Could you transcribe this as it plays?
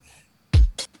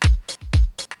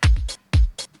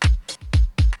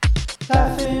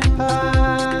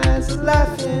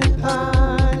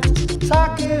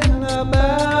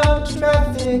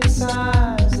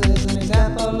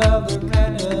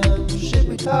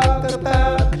talk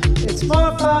about. It's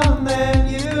more fun than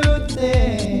you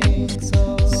think.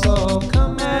 So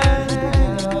come and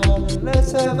hang out and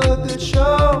let's have a good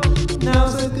show.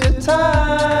 Now's a good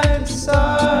time to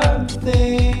start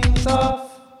things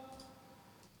off.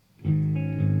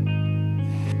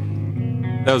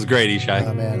 That was great, Ishai.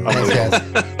 Oh, man. Thanks,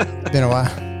 guys. Been a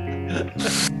while.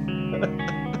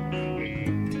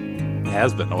 It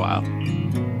has been a while.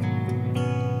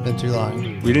 Been too long.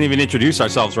 We didn't even introduce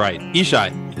ourselves right.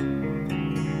 Ishai.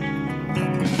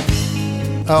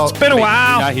 Oh, It's been a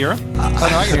while. Not hear him? oh,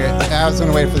 no, I can hear it. I was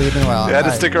going to wait for the been a while. You had to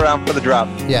Hi. stick around for the drop.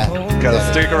 Yeah. Gotta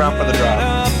stick around for the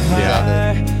drop.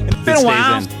 Exactly. It Been a stays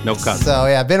while. in. No cuts. So,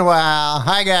 yeah, been a while.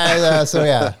 Hi, guys. So,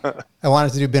 yeah, I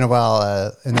wanted to do been a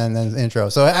while and then the intro.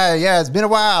 So, yeah, it's been a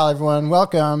while, everyone.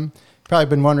 Welcome. Probably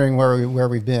been wondering where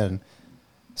we've been.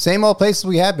 Same old places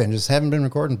we have been, just haven't been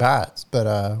recording pods.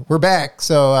 But we're back.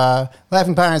 So,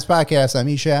 Laughing Pirates Podcast, I'm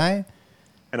Ishai.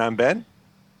 And I'm Ben.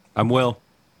 I'm Will.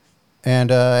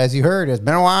 And as you heard, it's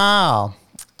been a while.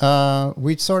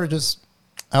 We sort of just,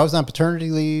 I was on paternity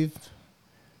leave.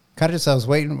 Kind of just, I was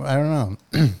waiting. I don't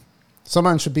know.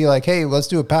 Someone should be like, hey, let's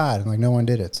do a pod. And like, no one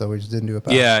did it. So we just didn't do a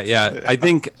pod. Yeah. I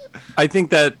think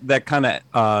that kind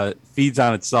of feeds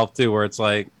on itself too, where it's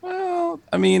like, well,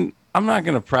 I mean, I'm not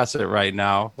going to press it right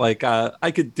now. Like, I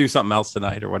could do something else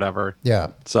tonight or whatever. Yeah.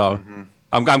 So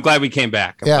I'm glad we came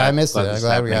back. I missed it. I'm this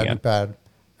glad we happened got a new again. pod.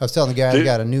 I was telling the guy we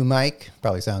got a new mic.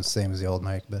 Probably sounds the same as the old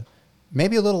mic, but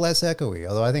maybe a little less echoey.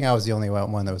 Although I think I was the only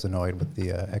one that was annoyed with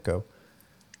the echo.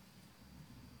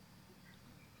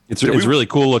 It's really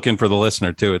cool looking for the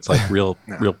listener too. It's like real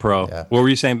pro. Yeah. What were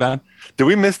you saying, Ben? Did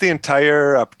we miss the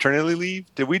entire paternity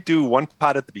leave? Did we do one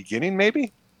pod at the beginning,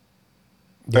 maybe?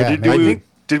 Or Yeah, did maybe.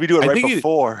 we do it I right think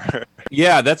before?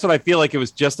 Yeah, that's what I feel like. It was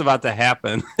just about to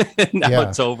happen. Now Yeah.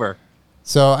 it's over.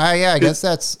 So I guess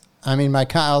that's. I mean,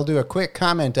 I'll do a quick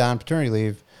comment on paternity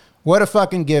leave. What a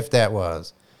fucking gift that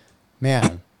was,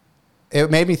 man! It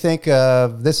made me think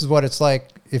of this is what it's like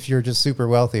if you're just super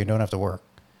wealthy and don't have to work.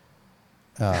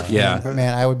 Yeah.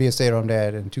 Man, I would be a stay-at-home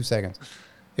dad in 2 seconds.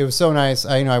 It was so nice.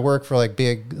 I work for like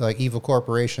big like evil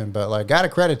corporation, but like got a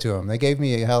credit to them. They gave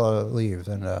me a hell of leave,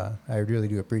 and I really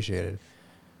do appreciate it.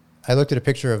 I looked at a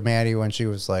picture of Maddie when she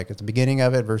was like at the beginning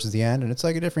of it versus the end, and it's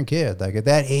like a different kid. Like at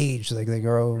that age, like they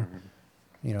grow.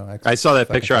 You know, I saw that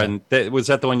picture fucking on. Was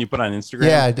that the one you put on Instagram?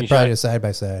 Yeah, I Ishai? probably side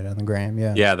by side on the gram.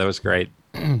 Yeah, Yeah, that was great.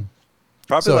 Probably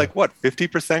So- like what,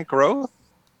 50% growth?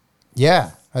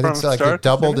 yeah. I think From so. Like start it to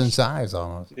doubled in finish? size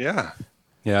almost. Yeah.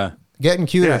 Yeah. Getting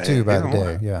cuter Yeah, too by the even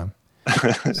day. more.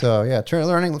 Yeah. So yeah,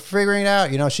 learning, figuring it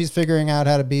out. You know, she's figuring out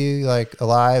how to be like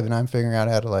alive, and I'm figuring out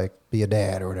how to like be a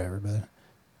dad or whatever. But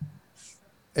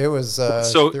it was.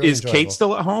 So really is enjoyable. Kate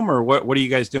still at home, or what? What are you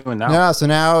guys doing now? No, so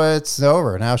now it's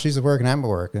over. Now she's at work and I'm at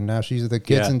work, and now she's with the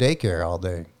kids Yeah. in daycare all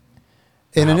day.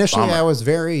 And initially, bummer. I was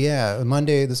this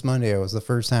Monday, it was the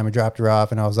first time I dropped her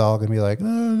off, and I was all gonna be like,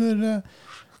 oh,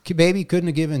 baby couldn't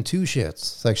have given two shits.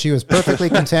 It's like she was perfectly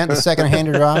content. The second I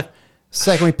handed her off,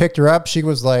 second we picked her up, she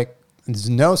was like,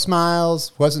 no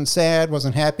smiles, wasn't sad,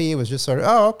 wasn't happy. It was just sort of,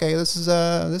 oh, okay, this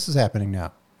is happening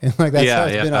now. And like that's how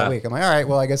it's been all week. I'm like, all right,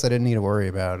 well, I guess I didn't need to worry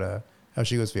about how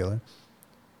she was feeling.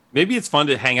 Maybe it's fun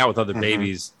to hang out with other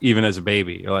babies, even as a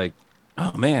baby. You're like,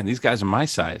 oh man, these guys are my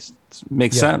size.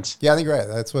 Makes sense. Yeah, I think you're right.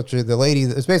 That's what the lady.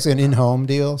 It's basically an in-home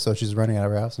deal. So she's running out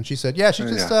of her house, and she said, "Yeah, she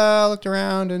just looked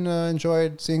around and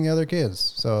enjoyed seeing the other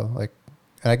kids." So like,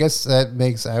 and I guess that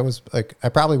makes I was like I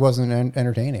probably wasn't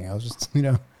entertaining. I was just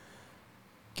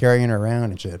carrying her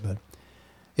around and shit. But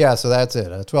yeah, so that's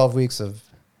it. 12 weeks of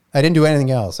I didn't do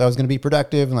anything else. I was going to be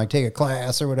productive and like take a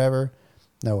class or whatever.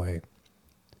 No way.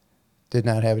 Did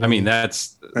not have it. I mean,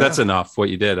 that's enough. What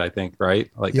you did, I think, right?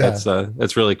 Like that's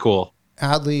really cool.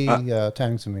 oddly time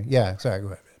consuming. Yeah, sorry, go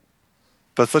ahead.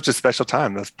 But such a special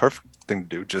time. That's a perfect thing to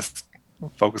do. Just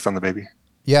focus on the baby.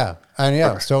 Yeah, and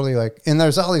yeah, it's totally like, and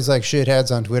there's all these like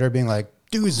shitheads on Twitter being like,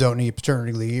 dudes don't need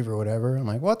paternity leave or whatever. I'm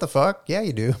like, what the fuck? Yeah,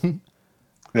 you do.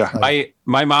 Yeah.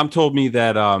 My mom told me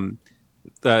that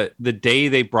the day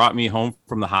they brought me home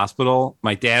from the hospital,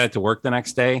 my dad had to work the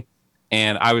next day,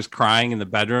 and I was crying in the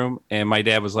bedroom, and my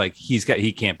dad was like, he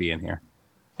can't be in here.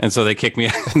 And so they kicked me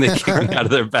out of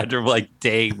their bedroom like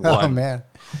day one. Oh man.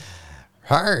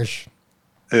 Harsh.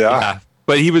 Yeah.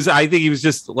 But I think he was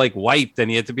just like wiped, and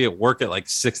he had to be at work at like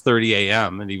 6:30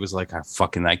 a.m. And he was like,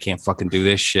 I can't fucking do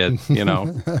this shit, you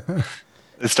know?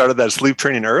 It started that sleep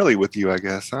training early with you, I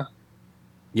guess, huh?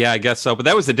 Yeah, I guess so. But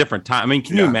that was a different time. I mean,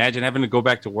 can you imagine having to go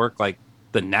back to work like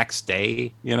the next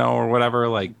day, you know, or whatever?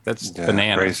 Like that's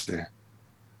bananas. Crazy.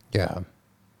 Yeah.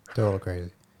 Total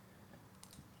crazy.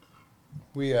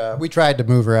 We tried to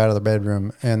move her out of the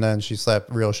bedroom, and then she slept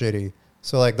real shitty.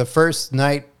 So like the first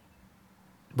night,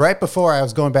 right before I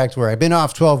was going back to work, I've been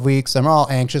off 12 weeks. I'm all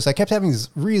anxious. I kept having these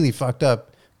really fucked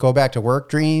up go back to work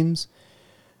dreams.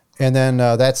 And then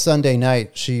that Sunday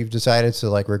night, she decided to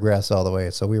like regress all the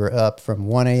way. So we were up from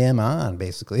 1 a.m. on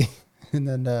basically. And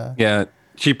then, yeah,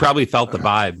 she probably felt the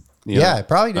vibe. Yeah, it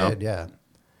probably did. Yeah.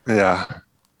 Yeah.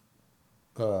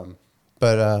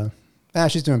 But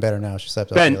she's doing better now. She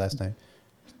slept okay last night.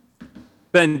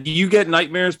 Ben, do you get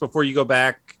nightmares before you go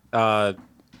back to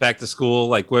school?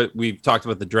 Like what we've talked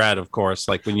about, the dread, of course,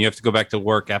 like when you have to go back to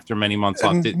work after many months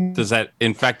off, does that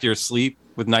infect your sleep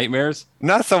with nightmares?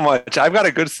 Not so much. I've got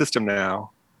a good system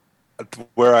now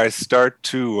where I start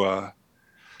to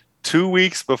 2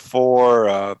 weeks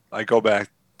before I go back.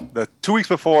 The 2 weeks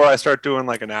before I start doing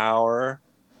like an hour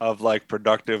of like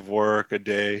productive work a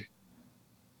day.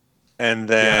 And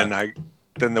then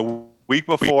then the week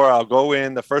before I'll go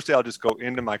in, the first day I'll just go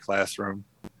into my classroom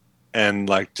and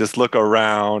like just look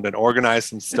around and organize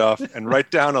some stuff and write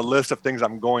down a list of things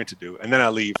I'm going to do. And then I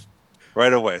leave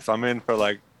right away. So I'm in for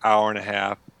like hour and a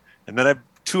half, and then I have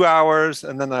 2 hours,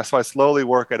 and then I slowly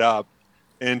work it up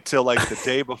until like the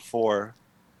day before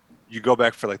you go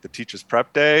back for like the teacher's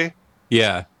prep day.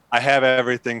 Yeah. I have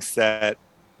everything set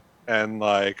and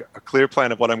like a clear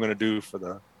plan of what I'm going to do for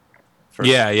the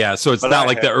yeah. So it's not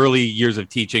like the early years of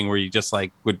teaching where you just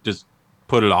like would just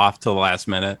put it off till the last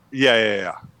minute.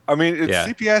 Yeah. I mean,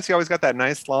 CPS, you always got that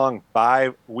nice long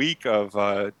 5 week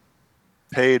of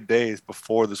paid days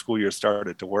before the school year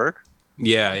started to work.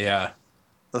 Yeah.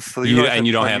 So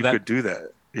you don't have that? You could do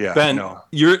that. Yeah. Ben, no.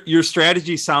 your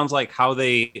strategy sounds like how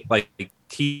they like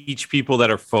teach people that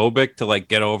are phobic to like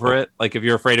get over it. Like if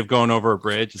you're afraid of going over a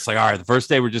bridge, it's like, all right, the first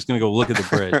day we're just going to go look at the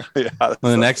bridge. And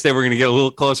the next day we're going to get a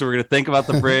little closer. We're going to think about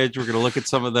the bridge. We're going to look at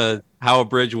some of how a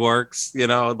bridge works,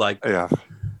 like. Yeah.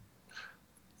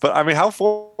 But I mean, how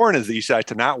foreign is it, Ishai,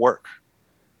 to not work?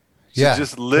 To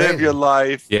just live your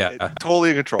life. Yeah. Totally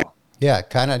in control. Yeah.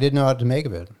 Kind of didn't know what to make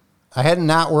of it. I hadn't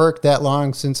not worked that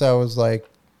long since I was like,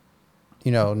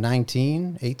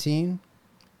 19, 18.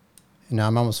 And now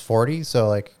I'm almost 40. So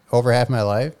like over half my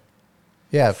life.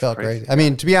 Yeah. It felt great. I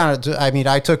mean, to be honest,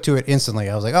 I took to it instantly.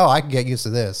 I was like, oh, I can get used to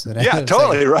this. And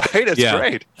totally. Right. It's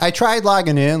great. I tried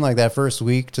logging in like that first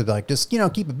week to like, just,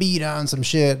 keep a beat on some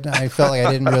shit. I felt like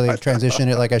I didn't really transition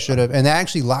it like I should have. And that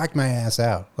actually locked my ass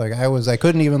out. Like I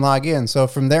couldn't even log in. So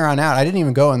from there on out, I didn't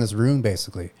even go in this room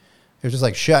basically. It was just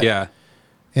like shut. Yeah.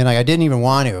 And like I didn't even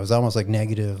want to. It was almost like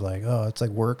negative, like, oh, it's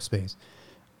like workspace.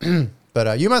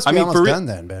 But you must be almost done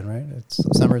then, Ben, right?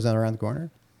 Summer's around the corner.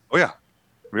 Oh yeah,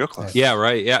 real close. Yeah,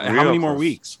 right. Yeah. How many more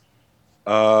weeks?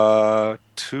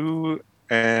 2.5,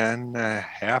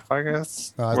 I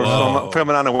guess. We're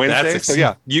filming on a Wednesday, so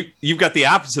yeah. You've got the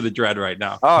opposite of dread right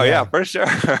now. Oh yeah, for sure.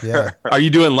 Yeah. Are you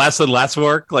doing less and less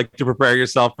work, like to prepare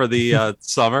yourself for the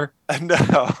summer?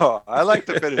 No, I like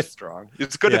to finish strong.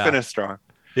 It's good to finish strong.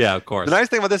 Yeah, of course. The nice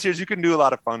thing about this year is you can do a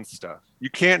lot of fun stuff. You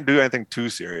can't do anything too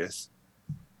serious.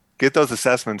 Get those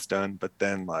assessments done, but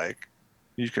then like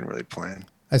you can really plan.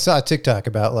 I saw a TikTok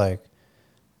about like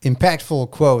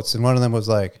impactful quotes, and one of them was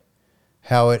like,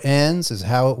 "How it ends is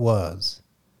how it was."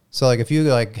 So like if you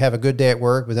like have a good day at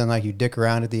work, but then like you dick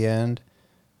around at the end,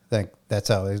 like that's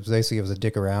how it was. Basically, it was a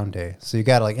dick around day. So you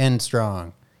got to like end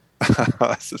strong.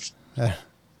 I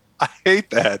hate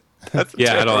that. That's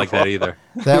I don't like that either.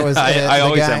 That was I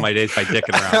always have my days by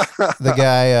dicking around. The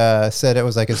guy said it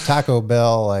was like his Taco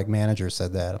Bell like manager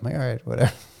said that. I'm like, all right,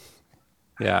 whatever.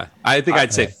 Yeah, I think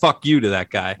I'd say fuck you to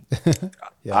that guy.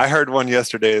 Yeah. I heard one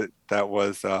yesterday that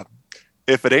was,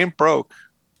 if it ain't broke,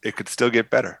 it could still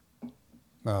get better.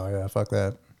 Oh yeah, fuck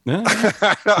that. Yeah.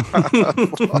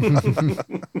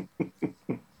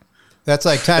 That's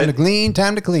like time to glean,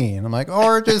 time to clean. I'm like,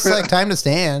 or just like time to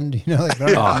stand. Like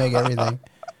don't have to make everything.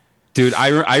 Dude,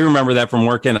 I remember that from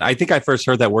working. I think I first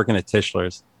heard that working at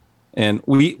Tischler's. And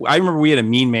I remember we had a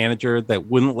mean manager that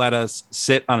wouldn't let us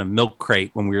sit on a milk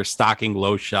crate when we were stocking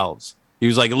low shelves. He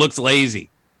was like, it looks lazy.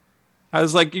 I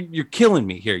was like, you're killing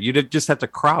me here. You'd just have to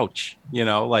crouch,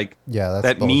 like that's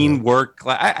that mean work.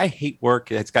 I hate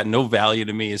work. It's got no value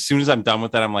to me. As soon as I'm done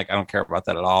with that, I'm like, I don't care about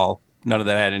that at all. None of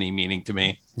that had any meaning to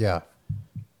me. Yeah.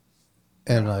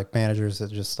 And like managers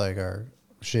that just like are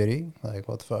shitty. Like,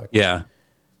 what the fuck? Yeah.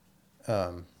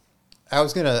 I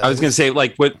was gonna say,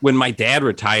 like, when my dad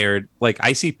retired, like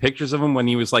I see pictures of him when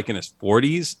he was like in his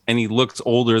 40s, and he looks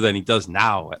older than he does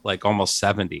now at like almost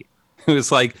 70. It was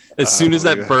like as soon as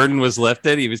that burden was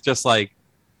lifted, he was just like,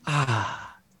 like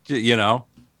I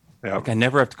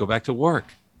never have to go back to work.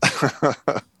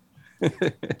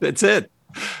 That's it.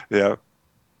 Yeah.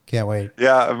 Can't wait.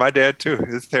 Yeah, my dad too.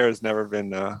 His hair has never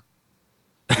been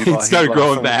It started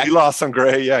growing back. He lost some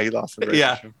gray. Yeah, he lost some gray.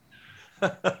 Yeah.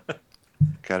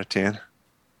 Got a tan.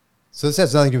 So this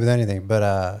has nothing to do with anything, but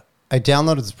I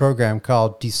downloaded this program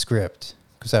called Descript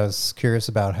because I was curious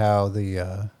about how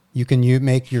you can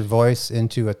make your voice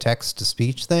into a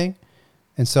text-to-speech thing.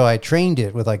 And so I trained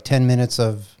it with like 10 minutes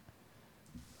of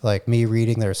like me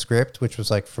reading their script, which was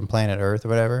like from Planet Earth or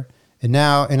whatever. And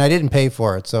I didn't pay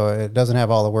for it, so it doesn't have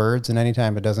all the words. And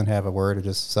anytime it doesn't have a word, it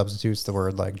just substitutes the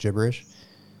word like gibberish.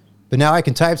 But now I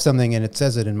can type something and it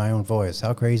says it in my own voice.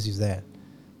 How crazy is that?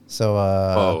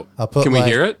 So I'll put. Can we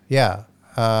hear it? Yeah.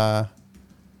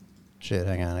 Shit,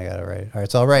 hang on, I got it right. All right,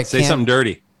 so I'll write. Say something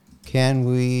dirty. Can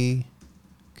we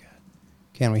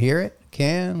hear it?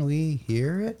 Can we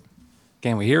hear it?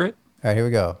 Can we hear it? All right, here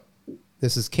we go.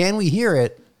 This is Can We Hear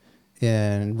It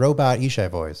in Robot Ishai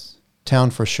voice. Town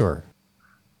for sure.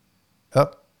 Oh,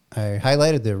 I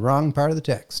highlighted the wrong part of the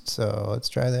text. So let's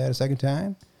try that a second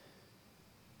time.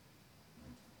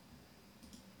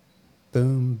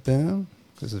 Boom, boom.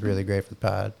 This is really great for the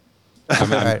pod. All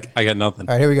right. I got nothing.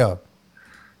 All right, here we go.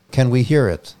 Can we hear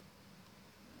it?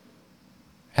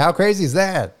 How crazy is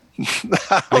that?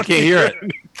 I can't hear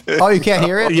it. Oh, you can't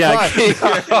hear it? Yeah,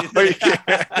 Fuck. I can't hear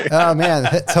it. Oh, man,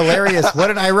 it's hilarious. What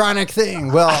an ironic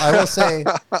thing. Well, I will say,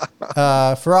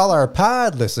 for all our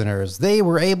pod listeners, they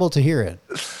were able to hear it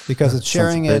because it's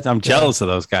sharing it. I'm jealous of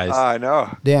those guys. I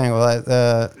know. Dang,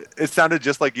 well, It sounded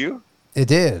just like you. it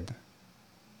did.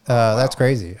 That's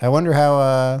crazy. I wonder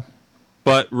how...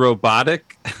 But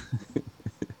robotic?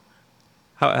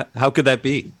 How could that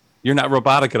be? You're not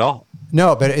robotic at all.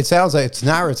 No, but it sounds like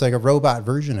it's like a robot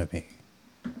version of me.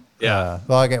 Yeah.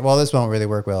 Well, this won't really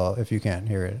work well if you can't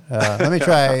hear it. Let me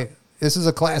try. This is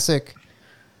a classic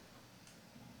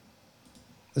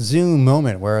Zoom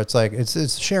moment where it's like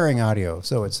it's sharing audio,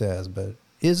 so it says, but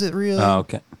is it really? Oh,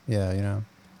 okay. Yeah,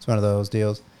 it's one of those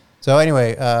deals. So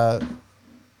anyway,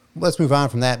 let's move on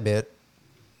from that bit.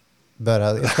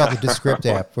 But it's called the Descript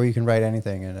app, where you can write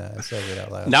anything and say it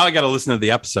out loud. Now I got to listen to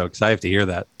the episode because I have to hear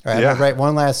that. All right, I'm going to write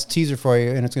one last teaser for you,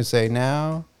 and it's going to say,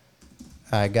 now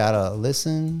I got to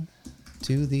listen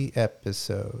to the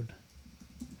episode.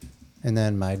 And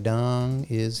then my dong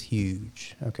is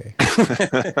huge. Okay.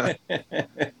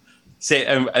 Say,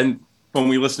 and when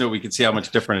we listen to it, we can see how much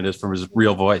different it is from his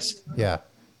real voice. Yeah.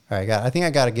 All right, I think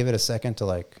I got to give it a second to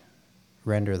like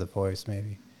render the voice,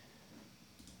 maybe.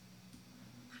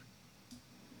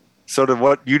 So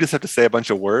you just have to say a bunch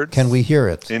of words? Can we hear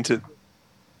it?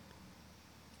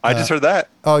 I just heard that.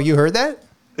 Oh, you heard that?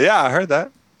 Yeah, I heard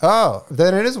that. Oh,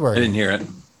 then it is I working. didn't hear it.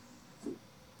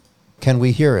 Can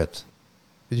we hear it?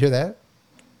 Did you hear that?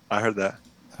 I heard that.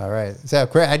 All right. So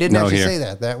I didn't actually here. say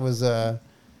that. That was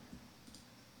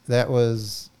That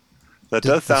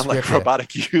does sound like Descript app.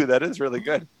 robotic you. That is really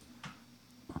good.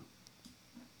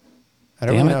 I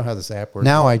don't Damn really it. know how this app works.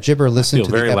 Now I gibber listen feel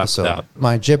to the very left episode. out.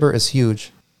 My gibber is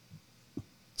huge.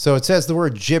 So it says the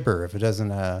word gibber if it doesn't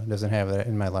have that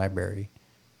in my library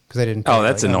because I didn't. Oh,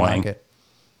 that's unlock annoying. it.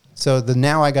 So the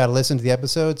now I got to listen to the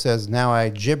episode says now I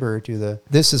gibber to the.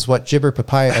 This is what gibber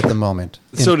papaya at the moment.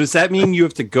 So does that mean you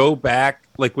have to go back,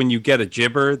 like when you get a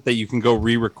gibber, that you can go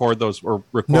re-record those or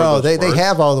record No, those they words?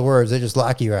 have all the words. They just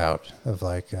lock you out of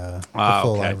like the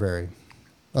full okay. library.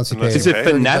 Once you Unless pay Is it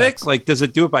 30 phonetic? bucks. Like, does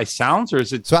it do it by sounds or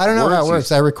is it? So I don't know how it words?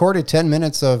 works. I recorded 10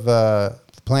 minutes of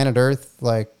Planet Earth,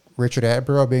 like Richard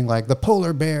Attenborough being like, the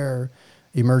polar bear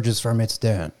emerges from its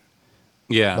den.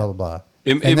 Yeah. Blah, blah, blah.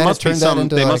 It then must be turned that some.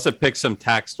 into, They like- must have picked some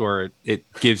text where it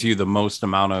gives you the most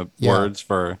amount of Yeah. words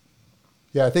for.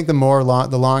 Yeah, I think the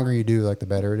longer you do, like the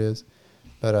better it is.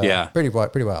 But Yeah. pretty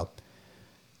wild.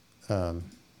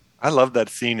 I love that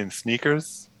scene in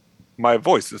Sneakers. My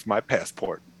voice is my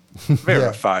passport.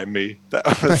 Verify me.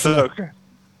 That was so good.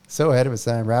 So ahead of its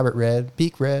time. Robert Red,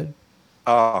 Peak Red.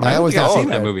 Oh, I always I've got seen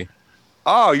that. that movie.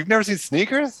 Oh, you've never seen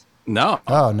Sneakers? No.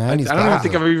 Oh, 90s. I don't even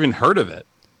think I've even heard of it.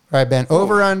 All right, Ben.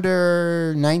 Over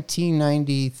under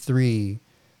 1993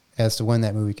 as to when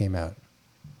that movie came out.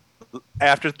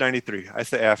 After 93. I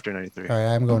say after 93. All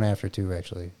right, I'm going after two,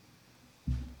 actually.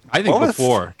 I think What was-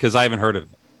 before because I haven't heard of it.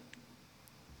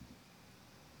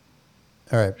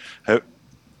 All right, Have,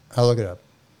 I'll look it up.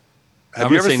 have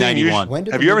I'm you gonna ever say seen 91. When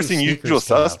did Have the you ever movie seen Sneakers Usual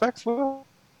come out? Suspects, Will?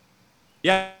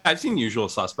 Yeah, I've seen Usual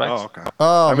Suspects. Oh, okay.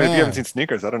 Oh, I mean, if man. you haven't seen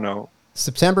Sneakers, I don't know.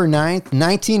 September 9th,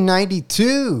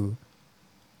 1992.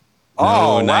 Oh,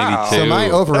 wow. 92. So my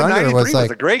That over-under 93 was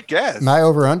like, a great guess. my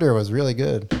over-under was really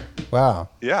good. Wow.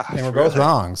 Yeah. And we're both really.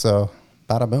 wrong, so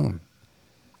bada boom.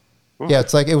 Ooh. Yeah,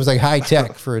 it was like high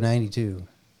tech for a 92.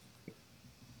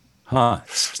 Huh.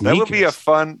 That would be a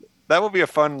Sneakers.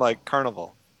 fun like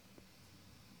carnival.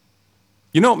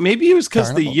 Maybe it was because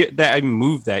the Carnival. year that I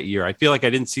moved that year. I feel like I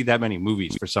didn't see that many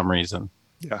movies for some reason.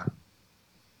 Yeah.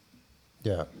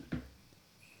 Yeah.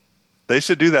 They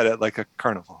should do that at like a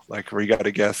carnival, like where you got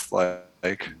to guess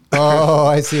like Oh,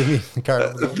 I see. The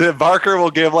Carnival. the Barker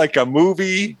will give like a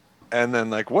movie and then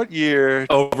like what year.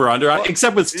 Over under,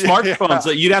 except with smartphones,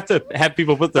 Yeah. you'd have to have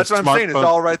people put the That's what smartphone. I'm saying. It's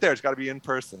all right there. It's got to be in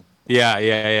person.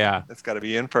 Yeah. It's got to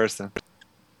be in person.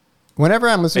 Whenever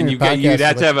I'm listening And to podcasts, you'd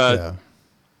have to have a. Yeah.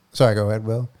 Sorry, go ahead,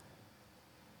 Will.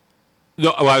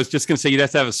 No, I was just gonna say you'd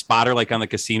have to have a spotter like on the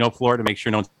casino floor to make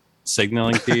sure no one's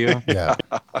signaling to you. Yeah.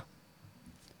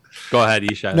 Go ahead,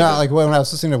 Isha. No, like when I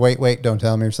was listening to Wait, Don't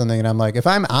Tell Me or something, and I'm like, if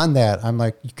I'm on that, I'm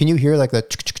like, can you hear like the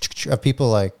of people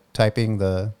like typing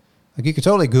the, like you could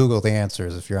totally Google the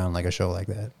answers if you're on like a show like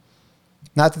that.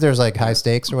 Not that there's like high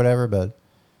stakes or whatever, but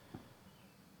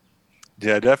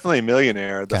Yeah, definitely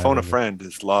Millionaire. The Kinda Phone a maybe. Friend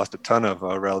has lost a ton of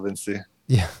relevancy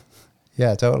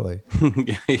yeah, totally.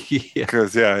 yeah.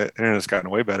 because internet's gotten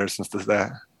way better since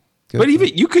that. Good. But even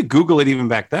you could Google it even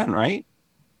back then, right?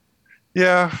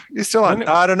 Yeah, you're still on.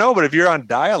 I don't know, but if you're on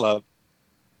dial-up,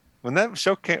 when that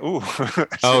show came, ooh.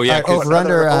 Oh yeah, All right, over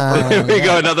under. There we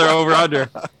go, another over under.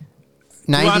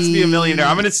 90... Who wants to be a millionaire?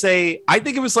 I'm gonna say I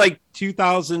think it was like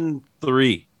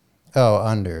 2003. Oh,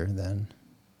 under then.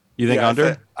 You think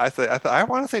under? I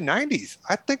want to say 90s.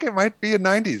 I think it might be a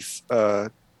 90s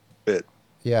bit.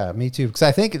 Yeah, me too. Because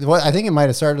I think it might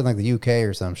have started in like the UK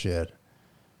or some shit.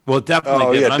 Well, it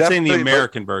definitely did. yeah, But I'm saying the definitely,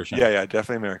 American version. Yeah,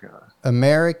 definitely American.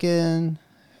 American.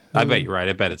 I bet you're right.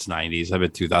 I bet it's 90s. I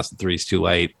bet 2003 is too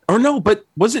late. Or no, but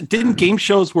didn't game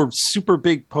shows were super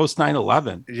big post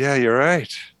 9/11 Yeah, you're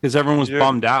right. because everyone was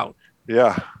bummed out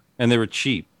Yeah. and they were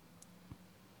cheap.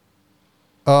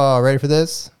 Oh, ready for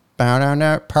this? Bow down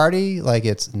now. Party like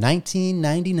it's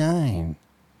 1999.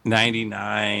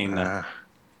 99.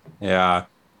 Yeah.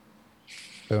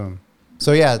 Boom.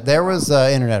 So yeah, there was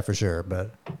internet for sure, but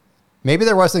maybe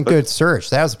there wasn't good search.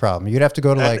 That was the problem. You'd have to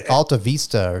go to like Alta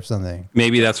Vista or something.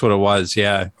 Maybe that's what it was.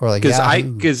 Yeah. Or like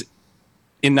because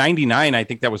in 99, I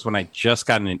think that was when I just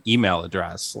got an email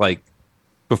address. Like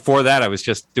before that, I was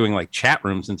just doing like chat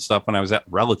rooms and stuff when I was at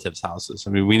relatives' houses. I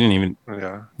mean, we didn't even,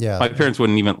 Yeah. my parents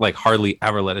wouldn't even like hardly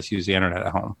ever let us use the internet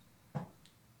at home.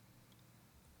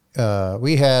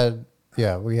 We had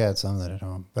some of that at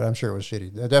home, but I'm sure it was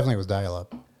shitty. It definitely was dial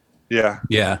up. Yeah.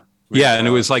 Yeah. Yeah. And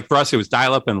it was like for us, it was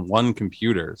dial up and one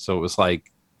computer. So it was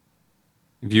like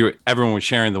everyone was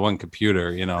sharing the one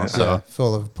computer, so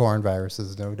Full of porn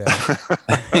viruses, no doubt.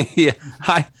 yeah.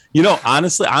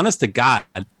 Honest to God,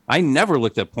 I never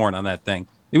looked at porn on that thing.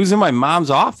 It was in my mom's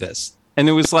office and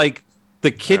it was like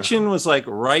the kitchen was like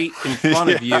right in front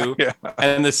of you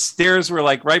and the stairs were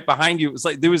like right behind you. It was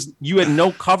like you had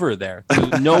no cover there. There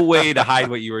was no way to hide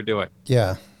what you were doing.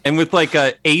 Yeah. And with like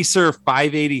a Acer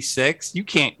 586, you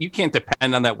can't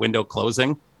depend on that window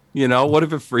closing. What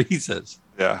if it freezes?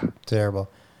 Yeah. Terrible.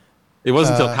 It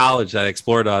wasn't until college that I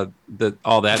explored all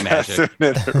that magic.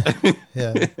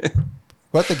 Yeah.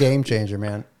 What the game changer,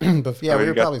 man. But yeah,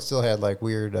 we probably still had like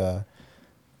weird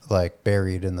like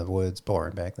buried in the woods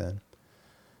porn back then.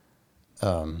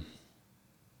 All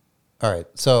right.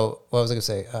 So what was I gonna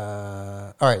say?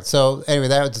 All right. So anyway,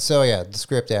 the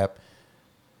script app.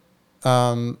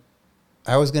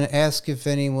 I was gonna ask if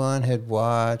anyone had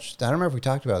watched. I don't remember if we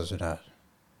talked about this or not.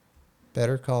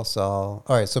 Better Call Saul.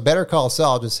 All right. So Better Call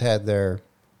Saul just had their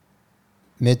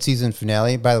mid-season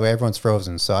finale. By the way, everyone's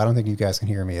frozen, so I don't think you guys can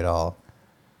hear me at all.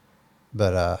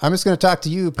 But I'm just gonna talk to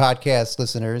you, podcast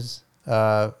listeners.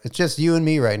 It's just you and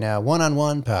me right now,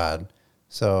 one-on-one pod.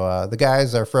 So the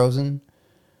guys are frozen,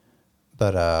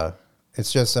 but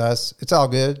it's just us. It's all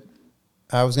good.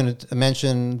 I was going to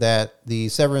mention that the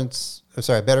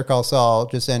Better Call Saul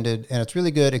just ended, and it's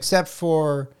really good, except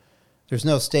for there's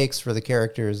no stakes for the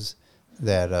characters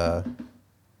that are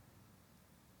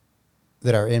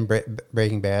in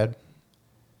Breaking Bad.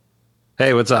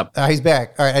 Hey, what's up? He's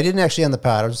back. All right, I didn't actually end the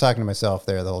pod. I was just talking to myself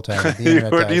there the whole time.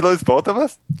 Did you lose both of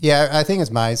us? Yeah, I think it's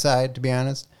my side, to be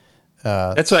honest.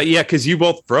 That's right. Yeah, because you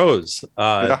both froze.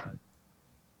 Yeah.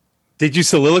 Did you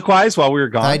soliloquize while we were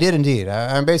gone? I did indeed.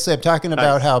 I'm talking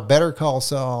about how Better Call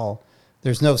Saul,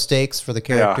 there's no stakes for the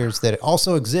characters that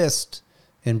also exist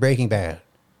in Breaking Bad.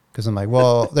 Because I'm like,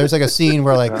 well, there's like a scene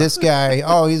where like this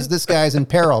guy's in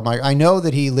peril. I'm like, I know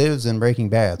that he lives in Breaking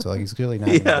Bad, so like he's clearly not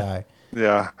going to die.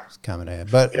 Yeah. It's coming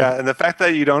at, but and the fact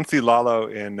that you don't see Lalo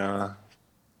in or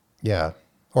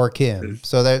Kim,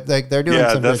 so they're doing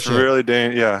some that's good shit. really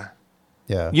dangerous.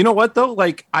 Yeah. You know what though?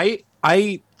 Like I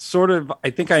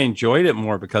think I enjoyed it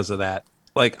more because of that.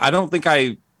 Like I think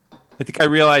I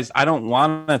realized I don't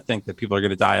want to think that people are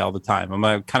going to die all the time.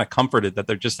 I'm kind of comforted that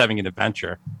they're just having an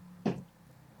adventure.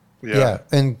 Yeah.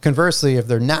 And conversely, if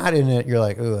they're not in it, you're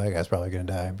like, oh, that guy's probably going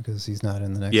to die because he's not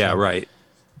in the next one. Right.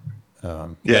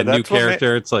 Yeah, new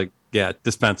character. It's like,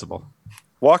 dispensable.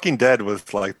 Walking Dead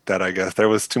was like that, I guess. There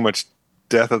was too much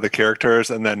death of the characters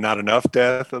and then not enough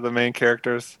death of the main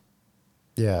characters.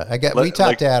 Yeah, we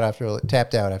tapped out after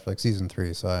like season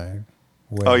 3, so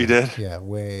you did? Yeah,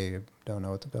 don't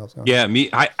know what the hell's going on. Yeah, me,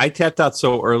 I tapped out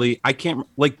so early. I can't,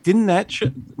 like, didn't that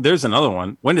there's another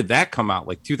one. When did that come out?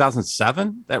 Like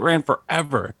 2007? That ran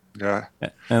forever. Yeah.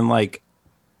 And like,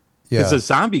 because the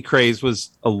zombie craze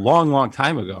was a long, long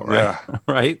time ago, right? Yeah.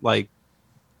 Right? Like,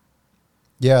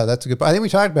 yeah, that's a good point. I think we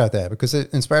talked about that because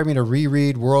it inspired me to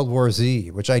reread World War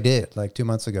Z, which I did like 2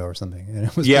 months ago or something. And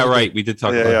it was right. We did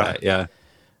talk about that. Yeah.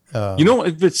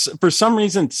 If it's for some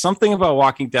reason, something about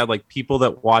Walking Dead, like people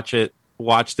that watched it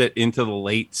into the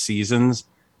late seasons,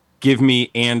 give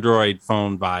me Android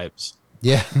phone vibes.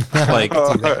 Yeah. Like,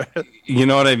 you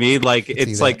know what I mean? Like,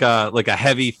 it's like a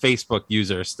heavy Facebook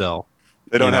user still.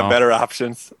 They don't have better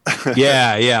options.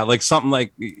 Yeah. Like something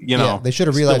like, they should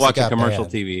have realized watching commercial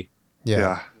TV.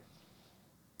 Yeah,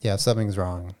 something's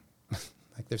wrong.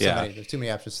 Like there's too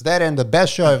many options. So that end, the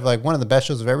best show one of the best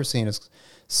shows I've ever seen is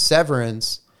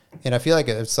Severance, and I feel like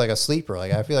it's like a sleeper.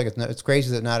 Like I feel like it's crazy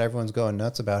that not everyone's going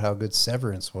nuts about how good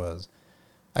Severance was.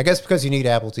 I guess because you need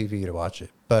Apple TV to watch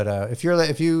it. But if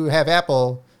you have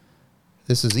Apple,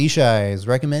 this is Ishai's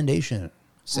recommendation.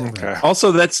 Severance. Okay.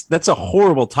 Also, that's a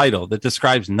horrible title that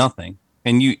describes nothing,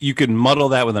 and you could muddle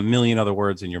that with a million other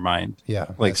words in your mind. Yeah,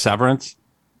 like Severance.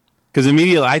 Because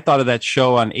immediately I thought of that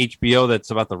show on HBO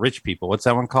that's about the rich people. What's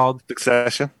that one called?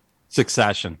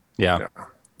 Succession. Yeah.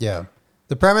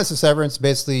 The premise of Severance,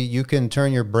 basically, you can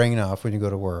turn your brain off when you go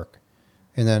to work.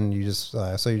 And then you just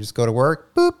go to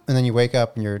work, boop, and then you wake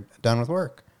up and you're done with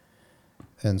work.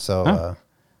 And so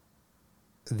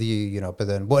but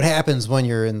then what happens when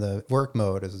you're in the work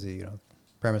mode is the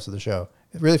premise of the show.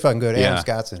 It's really fucking good. Adam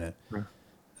Scott's in it.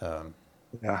 Top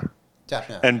now.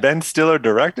 And Ben Stiller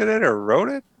directed it or wrote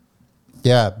it?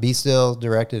 Yeah, B. Still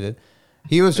directed it.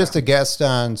 He was just a guest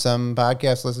on some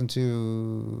podcast. Listen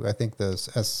to, I think, the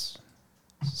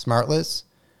Smartless.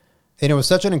 And it was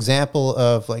such an example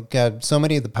of, like, God, so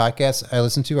many of the podcasts I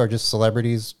listen to are just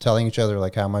celebrities telling each other,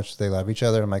 like, how much they love each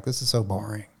other. I'm like, this is so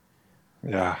boring.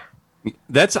 Yeah.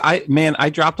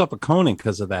 I dropped off a Conan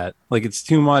because of that. Like, it's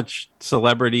too much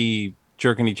celebrity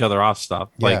jerking each other off stuff.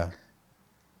 Like, I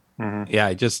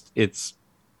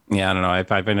don't know. I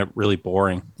find it really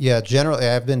boring. Yeah, generally,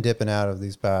 I've been dipping out of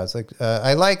these pods. Like,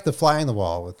 I like the Fly on the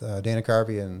Wall with Dana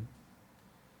Carvey and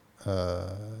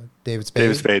David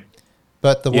Spade.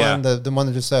 But the one that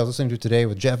just I was listening to today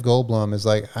with Jeff Goldblum is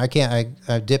like,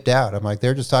 I dipped out. I'm like,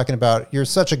 they're just talking about, you're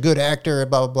such a good actor,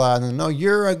 blah, blah, blah. And then, no,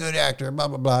 you're a good actor, blah,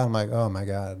 blah, blah. I'm like, oh my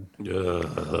God.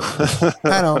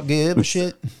 I don't give a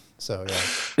shit. So, yeah.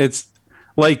 It's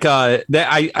like,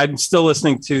 I'm still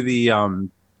listening to the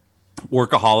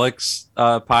Workaholics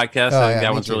podcast. I think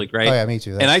that one's really great. Oh, yeah, me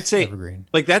too. That's and I'd say, evergreen.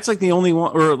 like, that's like the only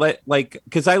one, or like,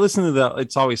 because I listen to the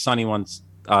It's Always Sunny ones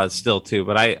still too,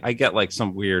 but I get like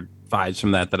some weird vibes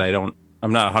from that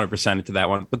I'm not 100% into that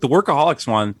one. But the Workaholics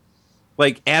one,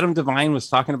 like Adam Devine was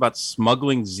talking about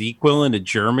smuggling ZzzQuil into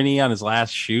Germany on his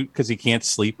last shoot because he can't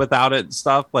sleep without it and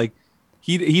stuff. Like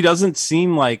he doesn't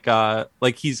seem like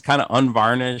he's kind of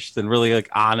unvarnished and really like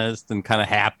honest and kind of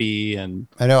happy. And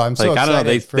I know I'm so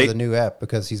excited for the new ep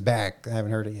because he's back. I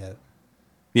haven't heard it yet.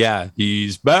 Yeah,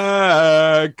 he's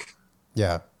back.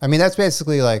 Yeah, I mean that's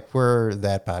basically like we're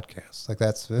that podcast. Like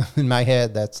that's in my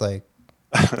head. That's like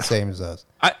the same as us.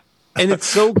 And it's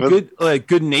so good, like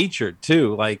good natured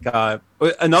too. Like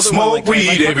another smoke one, like,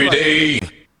 weed every day.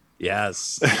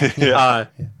 Yes.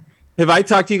 Have I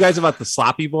talked to you guys about the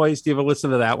Sloppy Boys? Do you ever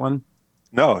listen to that one?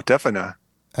 No, definitely not.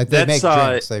 They make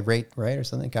drinks. They rate, right, or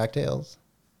something, cocktails.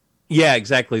 Yeah,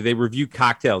 exactly. They review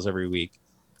cocktails every week,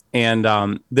 and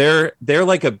they're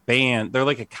like a band. They're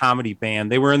like a comedy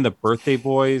band. They were in the Birthday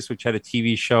Boys, which had a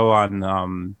TV show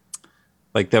on,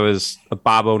 like that was a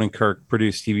Bob Odenkirk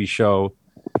produced TV show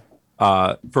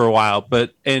for a while.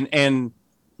 But and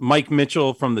Mike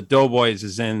Mitchell from the Doughboys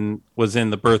was in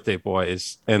the Birthday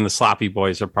Boys, and the Sloppy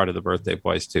Boys are part of the Birthday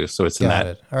Boys too. So it's in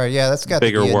that. All right, yeah, that's got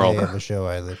bigger the DNA world of the show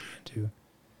I live into.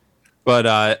 But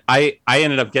I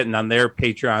ended up getting on their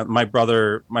Patreon. My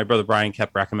brother Brian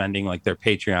kept recommending like their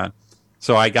Patreon,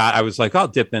 so I was like, I'll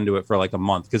dip into it for like a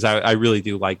month because I really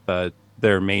do like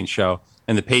their main show.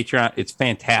 And the Patreon, it's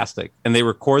fantastic, and they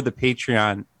record the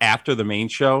Patreon after the main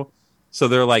show, so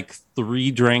they're like 3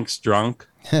 drinks drunk.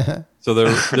 So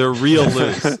they're real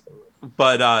loose,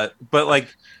 but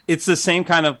like it's the same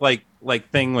kind of like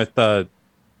thing with the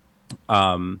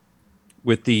Workaholics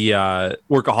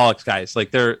guys. Like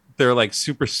they're they're like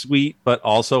super sweet, but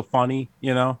also funny.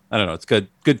 You know, I don't know. It's good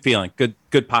feeling. Good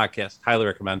podcast. Highly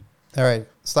recommend. All right,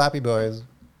 Sloppy Boys.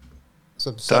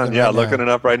 Done. Yeah, looking it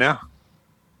up right now.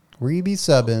 We be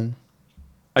subbing.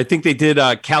 I think they did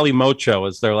Cali Mocho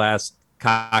as their last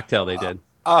cocktail they did.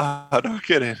 No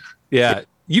kidding. Yeah.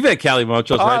 You've had Cali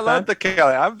Mochos, right? I love the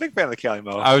Cali. I'm a big fan of the Cali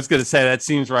Mo. I was going to say that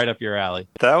seems right up your alley.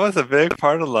 That was a big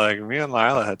part of like me and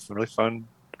Lila had some really fun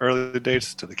early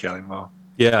dates to the Cali Mo.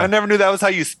 Yeah. I never knew that was how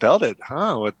you spelled it,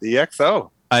 with the XO.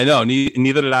 I know.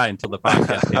 Neither did I until the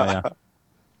podcast came out.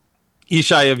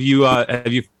 Ishai, have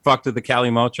you fucked with the Cali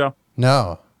Mocho?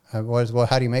 No. Well,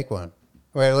 how do you make one?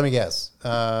 Wait, let me guess.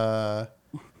 I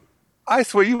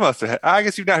swear you must have. I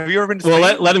guess you've not. Have you ever been to Spain?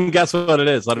 Well, let him guess what it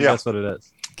is. Guess what it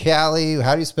is. Cali,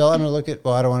 how do you spell it? I'm going to look at...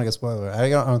 Well, I don't want to get spoiled. I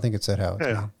don't think it said how.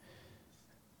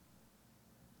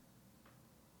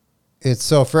 It's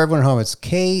so for everyone at home, it's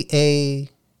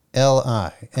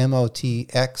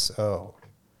KALIMOTXO.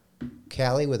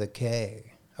 Cali with a K.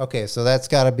 Okay, so that's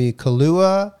got to be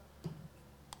Kahlua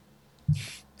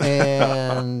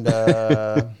and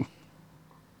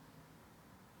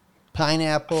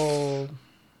pineapple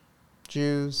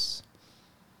juice.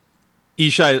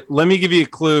 Ishai, let me give you a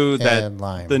clue that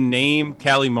lime. The name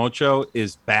Cali Mocho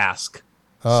is Basque.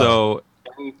 Oh. So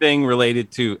anything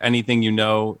related to anything you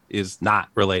know is not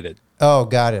related. Oh,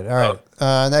 got it. All right.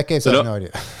 In that case, I have no idea.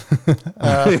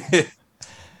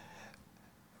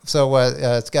 So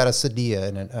it's got a sadilla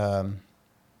in it.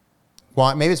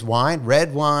 Wine, maybe it's wine,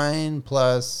 red wine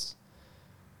plus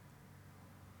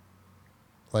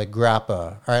like grappa.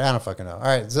 All right, I don't fucking know. All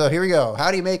right, so here we go.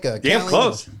 How do you make a damn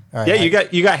close? Right, yeah,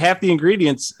 you got half the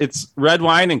ingredients. It's red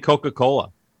wine and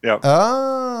Coca-Cola. Yeah.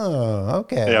 Oh,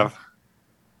 okay. Yeah.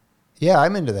 Yeah,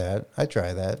 I'm into that. I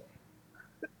try that.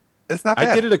 It's not bad.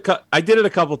 I did it a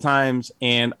couple times,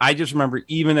 and I just remember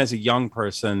even as a young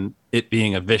person it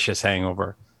being a vicious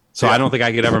hangover. So I don't think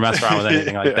I could ever mess around with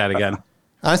anything like that again.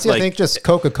 Honestly, I think just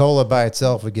Coca-Cola by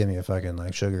itself would give me a fucking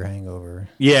like sugar hangover.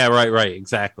 Yeah, right,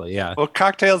 exactly. Yeah. Well,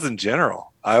 cocktails in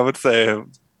general, I would say the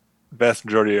vast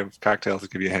majority of cocktails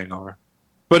would give you a hangover.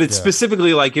 But it's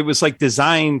specifically like it was like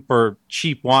designed for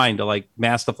cheap wine to like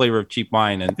mask the flavor of cheap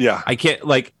wine, and I can't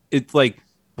like it's like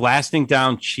blasting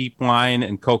down cheap wine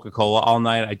and Coca-Cola all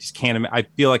night. I just can't. I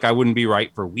feel like I wouldn't be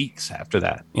right for weeks after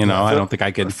that. You know, I don't think I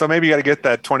could. So maybe you got to get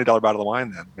that $20 bottle of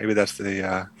wine then. Maybe that's the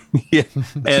yeah.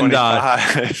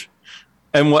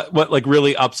 And what like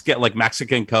really upscale like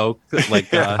Mexican Coke,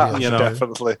 like you know,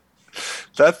 definitely.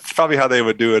 That's probably how they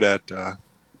would do it at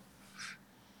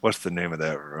what's the name of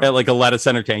that room? At like a Let Us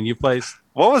Entertain You place.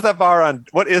 What was that bar on?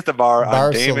 What is the bar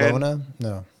on Damon? Barcelona?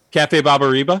 No. Cafe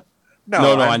Barbariba?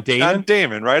 No, on Damon. On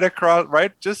Damon,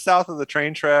 right just south of the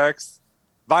train tracks.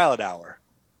 Violet Hour.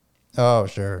 Oh,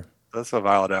 sure. That's what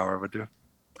Violet Hour would do.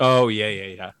 Oh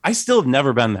yeah. I still have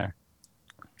never been there.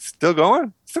 Still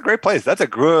going? It's a great place. That's a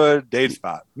good date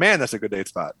spot. Man, that's a good date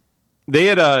spot. They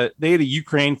had a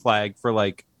Ukraine flag for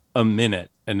like a minute,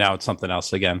 and now it's something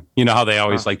else again. You know how they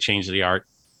always like change the art.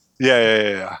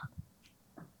 Yeah.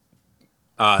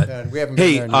 We haven't been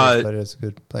there yet, but it's a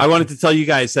good place. I wanted to tell you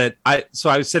guys that I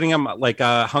was sitting on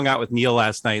hung out with Neil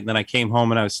last night, and then I came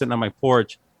home and I was sitting on my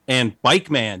porch, and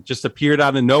Bike Man just appeared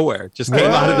out of nowhere, just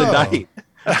came out of the night.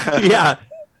 Yeah.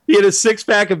 He had a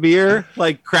 6-pack of beer,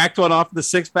 like cracked one off the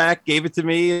 6-pack, gave it to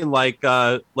me, and like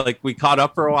we caught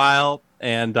up for a while,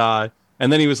 and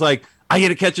then he was like, "I got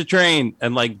to catch a train,"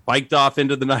 and like biked off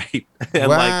into the night. And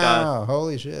wow!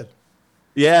 Holy shit!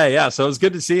 Yeah. So it was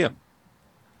good to see him.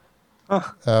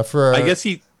 I guess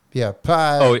he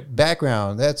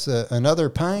background. That's another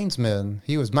Pinesman.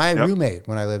 He was my roommate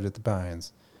when I lived at the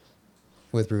Pines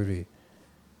with Rudy.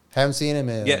 Haven't seen him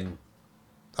in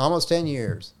almost 10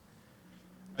 years.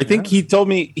 I think he told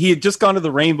me he had just gone to the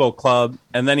Rainbow Club,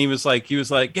 and then he was like,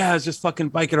 yeah, I was just fucking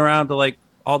biking around to like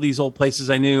all these old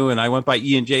places I knew, and I went by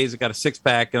E&J's. I got a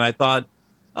 6-pack, and I thought,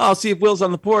 oh, I'll see if Will's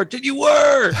on the porch. And you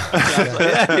were.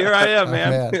 Yeah, here I am,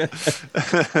 man.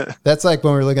 That's like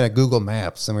when we were looking at Google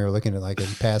Maps, and we were looking at like in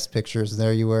past pictures, and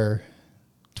there you were.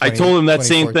 I told him that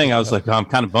same thing. I was like, I'm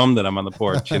kind of bummed that I'm on the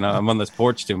porch. You know, I'm on this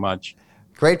porch too much.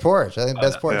 Great porch. I think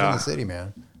best porch in the city,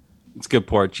 man. It's a good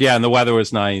porch. Yeah, and the weather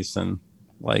was nice, and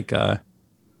like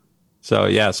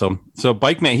so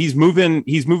Bike Man, he's moving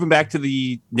back to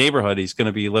the neighborhood. He's going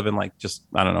to be living like just,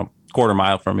 I don't know, quarter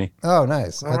mile from me. Oh,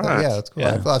 nice. Right. Yeah, that's cool.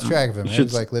 Yeah. I lost track of him. He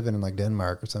was like living in like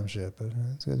Denmark or some shit, but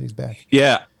it's good he's back.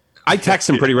 Yeah. I text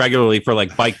him pretty regularly for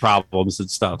like bike problems and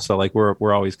stuff. So like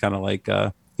we're always kind of like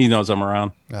he knows I'm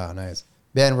around. Oh, nice.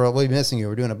 Ben, we'll be missing you.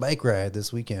 We're doing a bike ride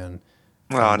this weekend.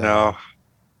 Oh, no.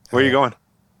 Where are you going?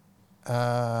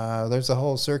 There's a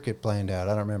whole circuit planned out.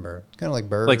 I don't remember. It's kind of like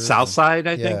Burr. Like Southside,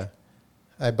 I think. Yeah.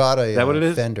 I bought Is that what it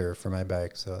is? fender for my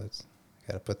bike, so it's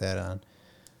got to put that on.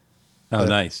 Oh, But-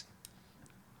 nice.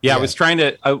 Yeah, I was trying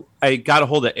to. I got a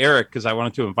hold of Eric because I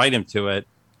wanted to invite him to it,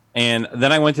 and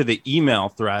then I went to the email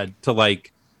thread to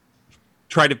like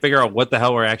try to figure out what the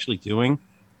hell we're actually doing,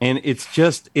 and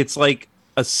it's like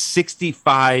a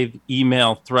 65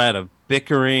 email thread of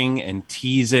bickering and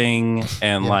teasing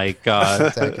and like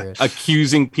That's accurate.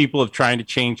 accusing people of trying to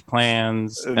change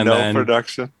plans and no then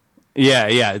production.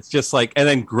 yeah, it's just like, and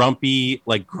then grumpy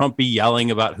yelling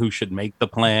about who should make the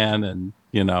plan, and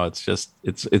it's just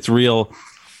it's real.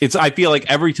 I feel like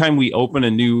every time we open a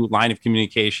new line of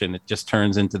communication, it just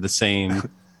turns into the same,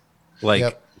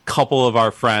 like couple of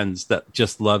our friends that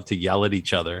just love to yell at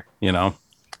each other,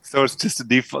 So it's just a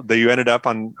default that you ended up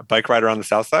on a bike ride around the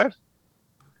south side?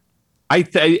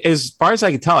 As far as I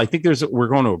can tell, I think we're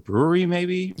going to a brewery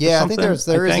maybe. Yeah, I think there is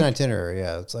an itinerary.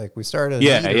 Yeah, it's like we started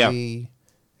at an eatery,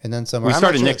 and then somewhere. We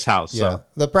started Nick's house. Yeah,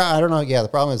 So. I don't know. Yeah, the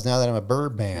problem is now that I'm a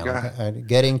bird man,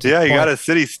 getting to you got a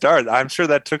city start. I'm sure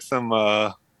that took some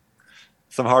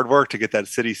hard work to get that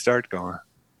city start going.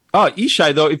 Oh,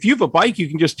 Ishai, though, if you have a bike, you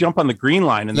can just jump on the green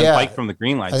line and then bike from the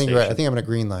green line. I think station. you're right. I think I'm gonna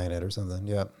green line it or something.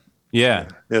 Yeah. Yeah,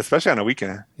 especially on a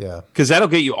weekend. Yeah, because that'll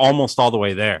get you almost all the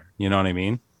way there. You know what I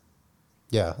mean?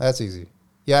 Yeah, that's easy.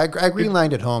 Yeah, I green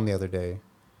lined at home the other day.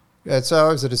 It's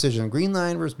always a decision: green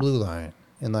line versus blue line,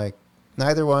 and like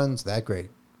neither one's that great,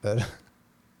 but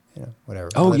whatever.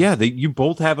 Oh yeah, you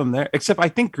both have them there. Except I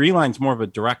think green line's more of a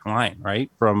direct line, right?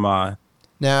 From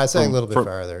no, it's like a little bit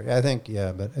farther. I think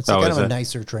but it's kind of a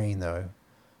nicer train though.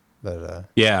 But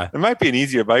yeah, it might be an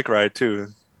easier bike ride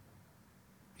too.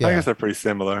 Yeah. I guess they're pretty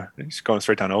similar. You're just going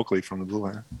straight down Oakley from the blue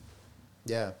line.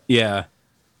 Yeah. Yeah.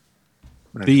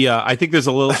 I think there's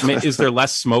a little. Is there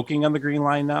less smoking on the green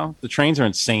line now? The trains are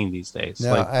insane these days.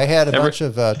 No, I had a bunch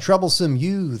of troublesome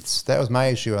youths. That was my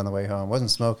issue on the way home. It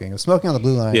wasn't smoking. It was smoking on the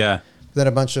blue line. Yeah. Then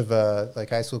a bunch of like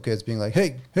high school kids being like,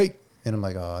 "Hey," and I'm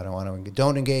like, "Oh, I don't want to.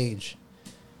 Don't engage."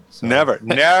 So, never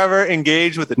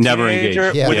engage with a teenager,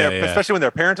 especially when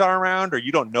their parents aren't around or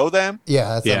you don't know them.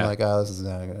 Yeah, I'm like, oh, this is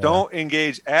not gonna. Don't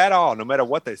engage at all, no matter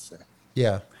what they say.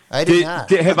 Yeah, I did not.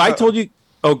 Have I told you?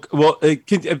 Oh well,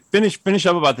 finish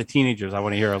up about the teenagers. I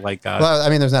want to hear like. Well, I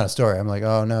mean, there's not a story. I'm like,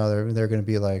 oh no, they're going to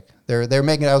be like they're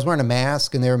making. I was wearing a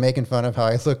mask and they were making fun of how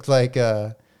I looked like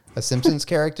a Simpsons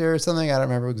character or something. I don't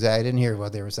remember exactly. I didn't hear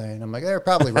what they were saying. I'm like, they're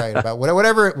probably right about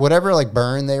whatever like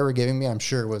burn they were giving me. I'm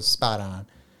sure was spot on.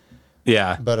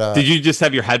 Yeah, but did you just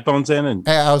have your headphones in? And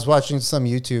I was watching some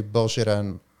YouTube bullshit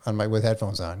on my with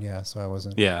headphones on. Yeah, so I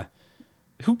wasn't. Yeah.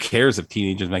 Who cares if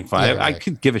teenagers make fun? Yeah, I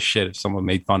could give a shit if someone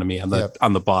made fun of me on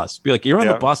the bus. Be like, you're on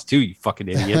the bus too, you fucking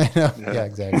idiot. Yeah,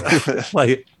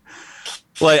 exactly.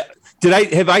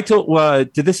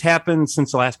 Did this happen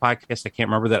since the last podcast? I can't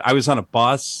remember that. I was on a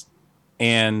bus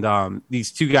and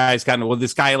these two guys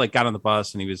this guy like got on the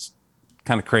bus and he was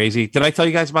kind of crazy. Did I tell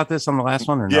you guys about this on the last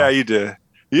one or no? Yeah, you did.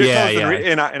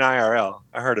 In IRL.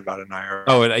 I heard about it in IRL.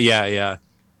 Oh, yeah.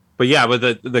 But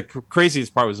the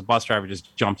craziest part was the bus driver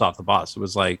just jumped off the bus. It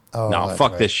was like,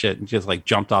 fuck this shit. And just like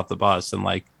jumped off the bus and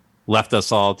like left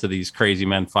us all to these crazy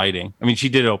men fighting. I mean, she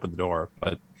did open the door,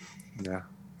 but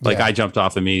I jumped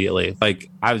off immediately. Like,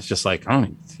 I was just like, you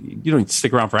don't need to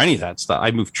stick around for any of that stuff.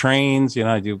 I move trains,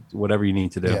 I do whatever you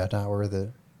need to do. Yeah, not worth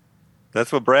it.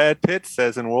 That's what Brad Pitt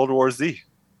says in World War Z.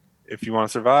 If you want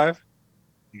to survive,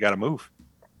 you got to move.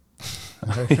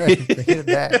 Bring it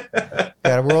back.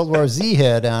 Got a World War Z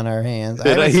head on our hands.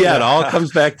 It all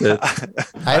comes back to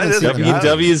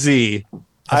WWZ.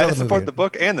 I support the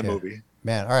book and the movie.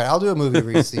 Man, all right, I'll do a movie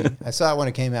receipt. I saw it when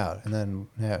it came out, and then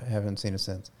haven't seen it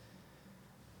since.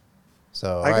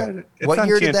 So, what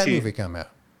year did that movie come out?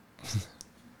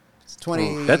 It's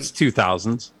 20. That's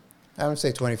 2000s. I would say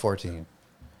 2014.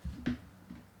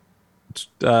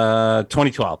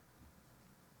 2012.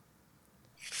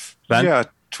 Ben? Yeah.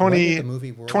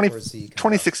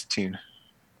 2016.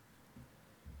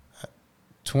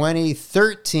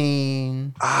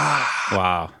 2013.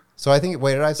 Wow. So I think,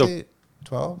 wait, did I say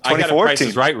 12? I got a Price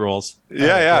is Right rules.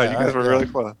 Yeah, you guys were really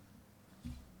close.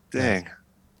 Dang.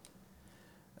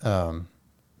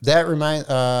 That reminds,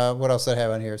 what else did I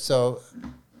have on here? So,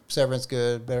 Severance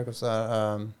good, Better Call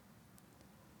Saul.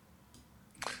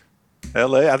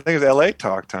 LA, I think it's LA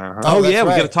talk time. Huh? Oh, yeah,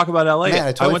 we got to talk about LA. Man,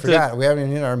 I totally forgot. We haven't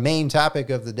even our main topic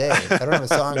of the day. I don't have a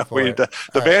song for it. The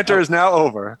banter is now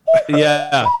over.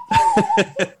 Yeah.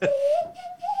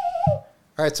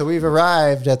 All right, so we've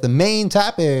arrived at the main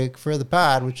topic for the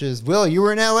pod, which is, Will, you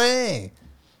were in LA.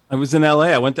 I was in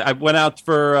LA. I went out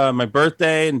for my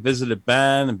birthday and visited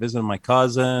Ben and visited my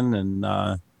cousin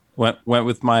and went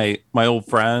with my old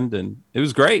friend, and it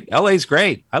was great. LA's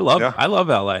great. I love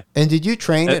LA. And did you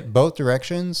train it both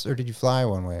directions, or did you fly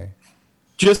one way?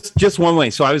 Just one way.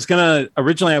 So I was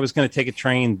originally take a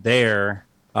train there,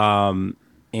 and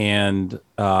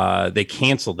they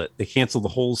canceled it. They canceled the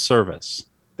whole service.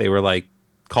 They were like,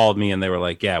 called me and they were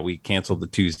like, yeah, we canceled the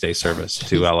Tuesday service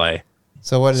to LA.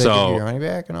 So what did they give you your money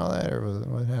back and all that, or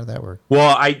how did that work?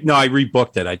 Well, I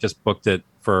rebooked it. I just booked it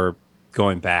for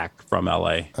going back from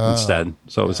LA instead.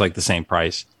 So it was like the same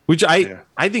price, which I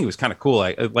think was kind of cool.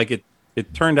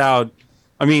 It turned out,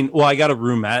 I mean, well, I got a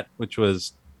roomette, which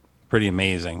was pretty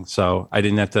amazing. So I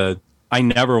didn't have to, I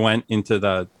never went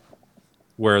into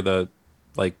where the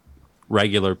like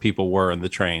regular people were in the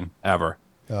train ever.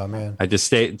 Oh man. I just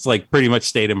stayed, it's like pretty much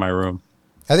stayed in my room.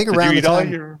 I think around the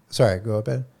time, sorry, go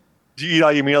ahead. Did you eat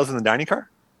all your meals in the dining car?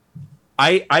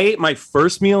 I ate my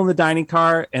first meal in the dining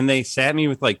car, and they sat me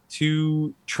with like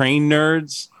two train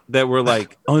nerds that were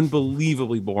like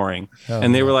unbelievably boring.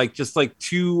 And they were like just like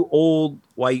two old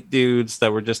white dudes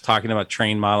that were just talking about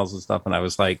train models and stuff. And I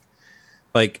was like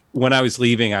when I was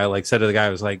leaving, I like said to the guy, I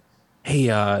was like, hey,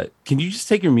 can you just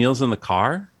take your meals in the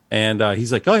car? And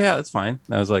he's like, oh yeah, that's fine.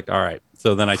 And I was like, all right.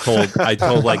 So then I told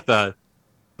like the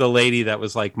lady that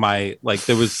was like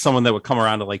there was someone that would come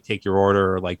around to like take your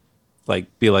order or like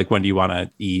be like, when do you want to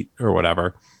eat or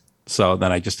whatever. So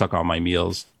then I just took all my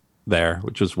meals there,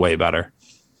 which was way better.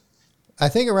 I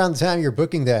think around the time you're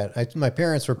booking that, my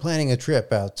parents were planning a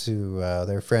trip out to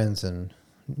their friends in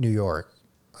New York,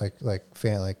 like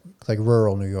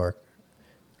rural New York,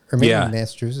 or maybe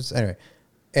Massachusetts. Anyway,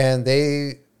 and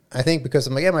I think because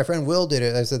I'm like, yeah, my friend Will did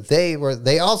it. I said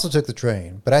they also took the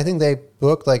train, but I think they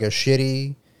booked like a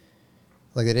shitty,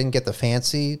 like they didn't get the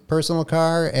fancy personal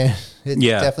car, and it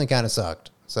definitely kind of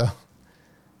sucked. So,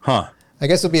 I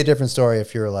guess it'll be a different story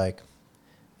if you're like,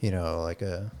 like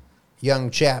a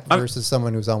young chap versus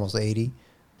someone who's almost 80.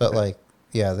 But like,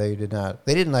 yeah, they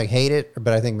didn't like hate it,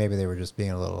 but I think maybe they were just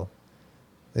being a little,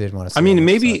 they didn't want to. I mean,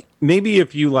 maybe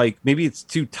if you like, maybe it's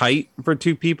too tight for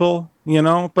two people,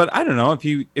 but I don't know, if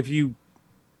you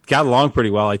got along pretty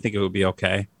well, I think it would be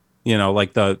okay.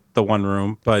 Like the one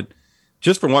room, but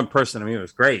just for one person, I mean, it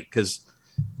was great because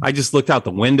I just looked out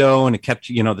the window and it kept,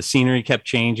 the scenery kept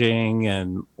changing,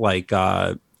 and like,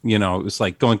 it was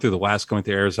like going through the West, going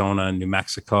through Arizona and New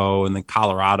Mexico and then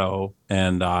Colorado,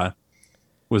 and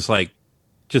was like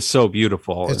just so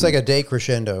beautiful. It's like a day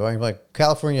crescendo. I mean, like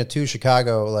California to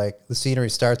Chicago, like the scenery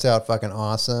starts out fucking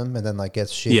awesome and then like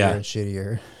gets shittier and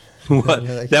shittier. What?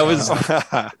 Like, that was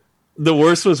the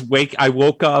worst was I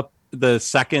woke up the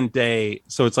second day,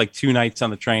 so it's like 2 nights on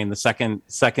the train. The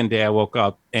second day I woke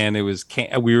up and it was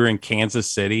we were in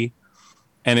Kansas City,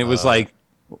 and it was like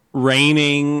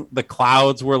raining. The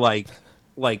clouds were like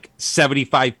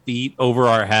 75 feet over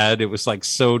our head. It was like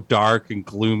so dark and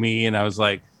gloomy, and I was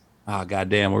like, oh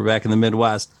goddamn, we're back in the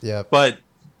Midwest. Yeah. But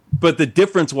the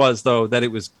difference was though that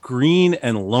it was green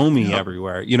and loamy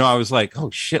everywhere. I was like, oh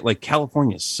shit, like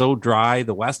California is so dry.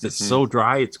 The West is so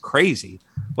dry. It's crazy.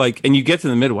 Like, and you get to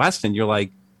the Midwest and you're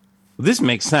like, this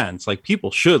makes sense. Like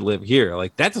people should live here.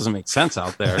 Like that doesn't make sense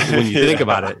out there when you think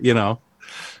about it,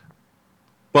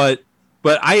 But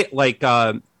I like,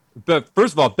 but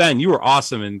first of all, Ben, you were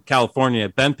awesome in California.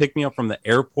 Ben picked me up from the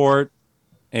airport,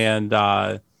 and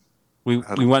we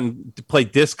went to play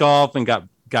disc golf and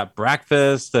got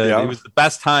breakfast. It was the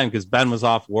best time because Ben was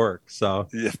off work. So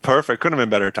yeah, perfect. Couldn't have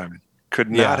been better timing. Could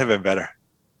not have been better.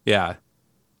 Yeah.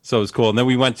 So it was cool. And then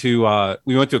we went to a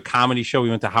comedy show. We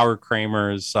went to Howard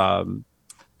Kramer's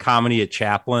comedy at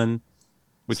Chaplin,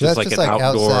 which is like an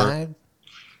outdoor. Outside?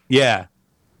 Yeah.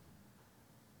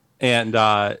 And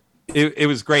it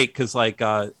was great because like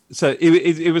so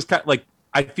it was kind of like,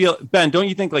 I feel, Ben, don't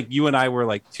you think like you and I were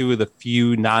like two of the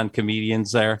few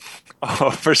non-comedians there?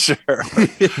 Oh, for sure.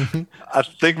 I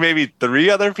think maybe 3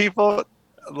 other people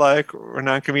like were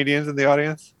non-comedians in the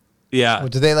audience. Yeah. Well,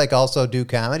 do they like also do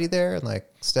comedy there and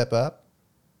like step up?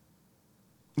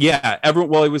 Yeah.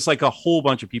 Well, it was like a whole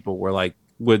bunch of people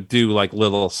would do like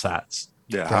little sets.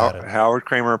 Yeah. Howard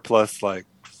Kramer plus like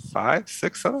 5,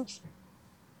 6 of us.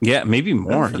 Yeah. Maybe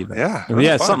more even.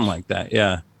 Yeah. Something like that.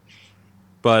 Yeah.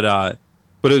 But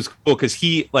it was cool because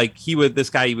he would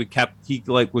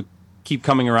keep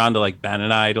coming around to like Ben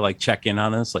and I to like check in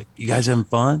on us. Like, you guys having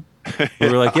fun? We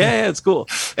were like, yeah, it's cool.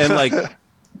 And like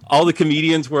all the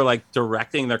comedians were like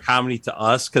directing their comedy to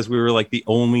us because we were like the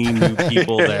only new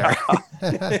people there.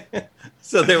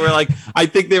 So they were like, I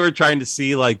think they were trying to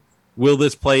see like, will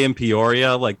this play in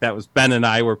Peoria? Like that was Ben and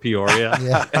I were Peoria.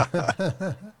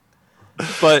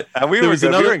 But we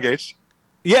were engaged.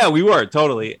 Yeah, we were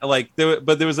totally like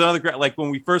but there was another like when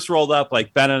we first rolled up,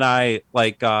 like Ben and I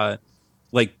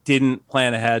like didn't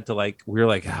plan ahead to like we were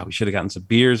like we should have gotten some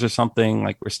beers or something.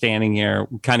 Like we're standing here,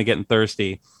 kind of getting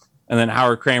thirsty, and then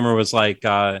Howard Kramer was like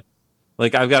I've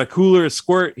got a cooler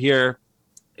squirt here,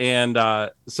 and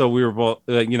so we were both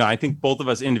I think both of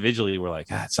us individually were like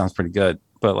it sounds pretty good,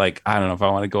 but like I don't know if I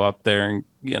want to go up there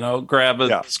and grab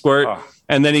a squirt.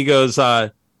 And then he goes,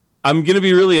 I'm gonna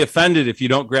be really offended if you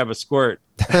don't grab a squirt.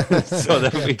 So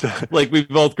that we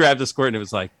both grabbed a squirt, and it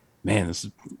was like, man, this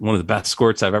is one of the best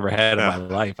squirts I've ever had in my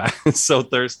life. I was so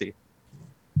thirsty.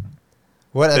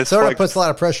 It sort of puts a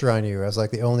lot of pressure on you as like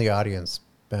the only audience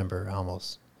member,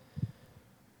 almost.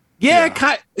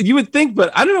 Yeah. You would think,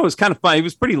 but I don't know. It was kind of fun. It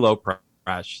was pretty low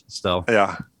pressure still.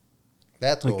 Yeah,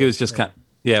 that's cool. It was just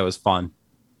it was fun.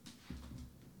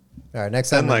 All right,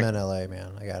 next time I'm in LA,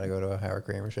 man, I gotta go to a Howard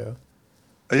Kramer show.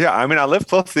 Yeah, I mean, I live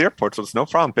close to the airport, so it's no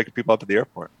problem picking people up at the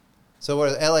airport. So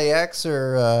what, LAX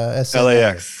or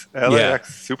SNA?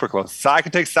 LAX, super close. So I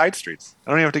can take side streets. I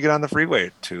don't even have to get on the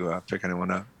freeway to pick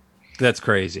anyone up. That's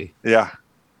crazy. Yeah.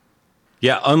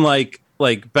 Yeah, unlike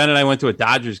like Ben and I went to a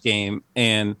Dodgers game,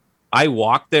 and I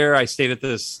walked there. I stayed at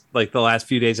this the last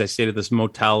few days. I stayed at this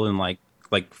motel in like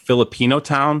Filipino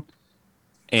town,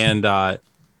 and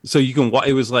so you can walk.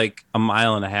 It was like a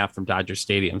mile and a half from Dodger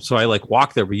Stadium. So I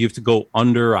walked there, but you have to go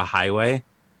under a highway.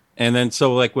 And then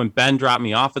so when Ben dropped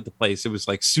me off at the place, it was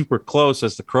like super close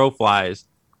as the crow flies.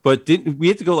 But we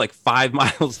had to go 5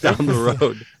 miles down the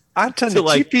road. I'm telling you,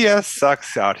 GPS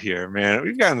sucks out here, man.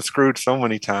 We've gotten screwed so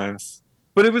many times.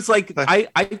 But it was I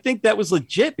think that was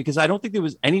legit because I don't think there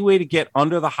was any way to get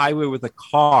under the highway with a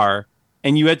car,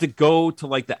 and you had to go to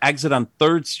the exit on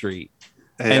 3rd Street.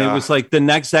 And it was the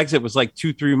next exit was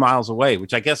 2-3 miles away,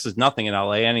 which I guess is nothing in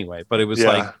LA anyway. But it was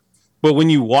but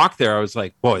when you walk there, I was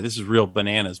like, boy, this is real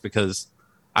bananas because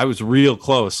I was real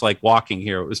close, walking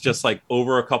here. It was just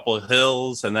over a couple of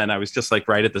hills. And then I was just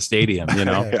right at the stadium,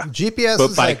 GPS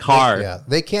but is by car.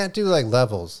 They can't do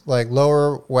levels,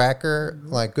 lower whacker,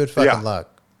 good fucking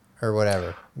luck or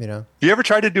whatever, You ever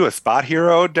tried to do a spot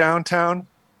hero downtown?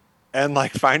 And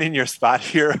finding your spot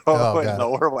hero in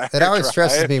lower whacker. It always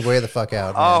stresses me way the fuck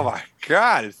out. Man. Oh my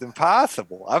God, it's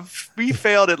impossible. We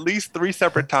failed at least 3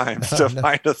 separate times to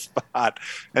find a spot,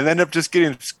 and ended up just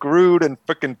getting screwed and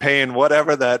freaking paying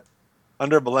whatever that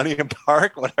under Millennium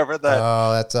Park, whatever that.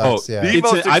 Oh, that sucks. Yeah, the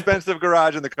most expensive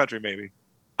garage in the country, maybe.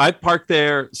 I parked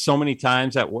there so many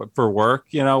times for work,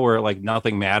 where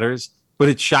nothing matters. But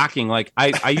it's shocking.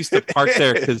 I used to park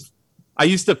there because I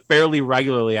used to fairly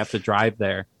regularly have to drive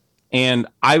there. And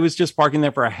I was just parking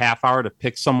there for a half hour to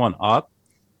pick someone up.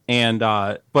 And,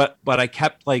 but I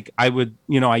kept I would,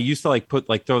 I used to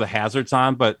throw the hazards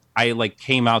on, but I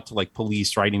came out to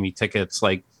police writing me tickets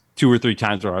 2 or 3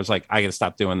 times where I was I got to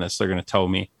stop doing this. They're going to tow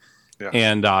me. Yeah.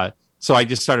 And, so I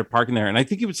just started parking there. And I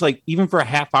think it was even for a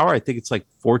half hour, I think it's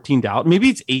 $14. Maybe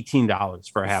it's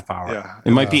 $18 for a half hour. Yeah.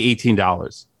 It might be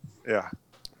 $18. Yeah.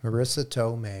 Marissa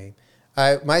Tomei.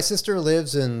 My sister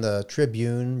lives in the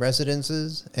Tribune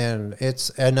residences, and it's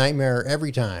a nightmare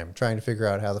every time trying to figure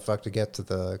out how the fuck to get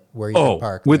to where you can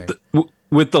park.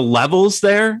 With the levels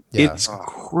there, it's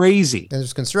crazy. And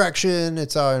there's construction.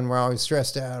 And we're always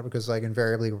stressed out because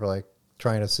invariably we're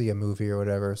trying to see a movie or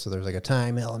whatever. So there's a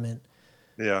time element.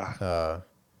 Yeah.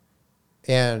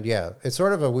 And it's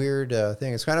sort of a weird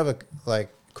thing. It's kind of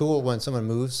cool when someone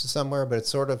moves somewhere, but it's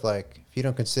sort of if you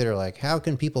don't consider how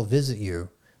can people visit you?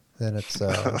 Then it's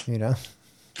kind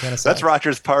of that's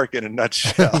Rogers Park in a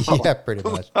nutshell. Yeah, pretty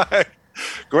much.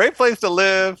 Great place to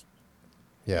live.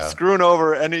 Yeah, screwing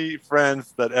over any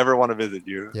friends that ever want to visit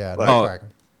you. Yeah,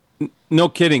 no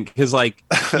kidding. Because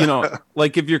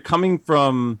if you're coming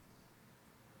from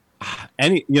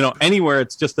anywhere,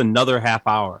 it's just another half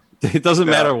hour. It doesn't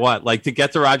matter what. To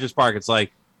get to Rogers Park, it's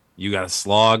you got to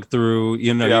slog through.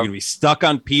 You're gonna be stuck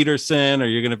on Peterson, or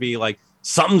you're gonna be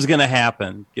something's gonna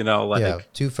happen,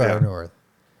 too far north.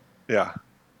 Yeah,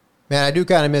 man, I do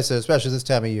kind of miss it, especially this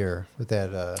time of year with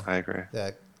that. I agree.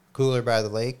 That cooler by the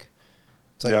lake.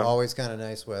 It's always kind of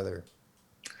nice weather.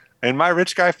 In my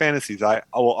rich guy fantasies, I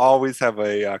will always have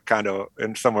a condo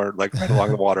in somewhere right along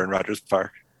the water in Rogers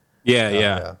Park.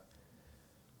 Yeah.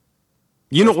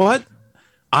 You know what?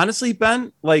 Honestly,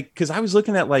 Ben, because I was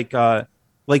looking at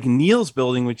Neil's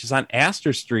building, which is on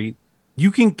Astor Street.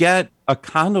 You can get a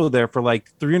condo there for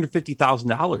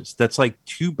 $350,000. That's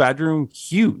 2-bedroom,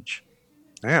 huge.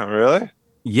 Yeah, really?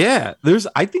 Yeah.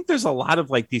 I think there's a lot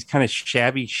of these kind of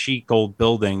shabby chic old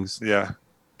buildings. Yeah.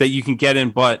 That you can get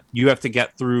in, but you have to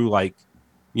get through a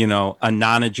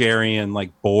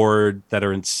nonagerian board that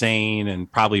are insane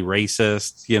and probably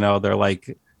racist.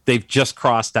 They're they've just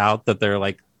crossed out that they're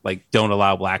like don't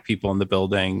allow black people in the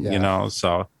building, you know.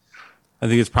 So I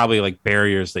think it's probably like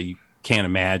barriers that you can't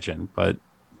imagine. But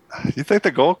you think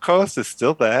the Gold Coast is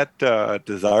still that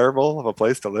desirable of a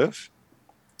place to live?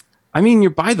 I mean,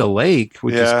 you're by the lake,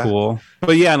 which is cool.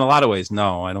 But yeah, in a lot of ways,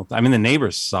 no, I don't. I mean, the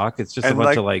neighbors suck. It's just a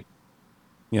bunch of like,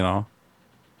 you know.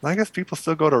 I guess people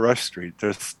still go to Rush Street.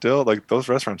 There's still like those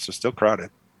restaurants are still crowded.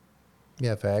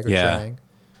 Yeah, fag or trying.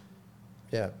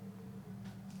 Yeah.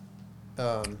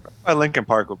 Lincoln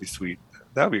Park would be sweet.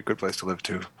 That would be a good place to live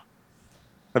too.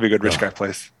 That'd be a good rich guy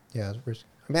place. Yeah,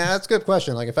 man, that's a good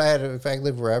question. Like if I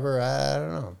lived wherever, I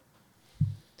don't know.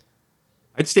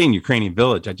 I'd stay in Ukrainian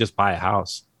Village. I'd just buy a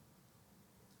house.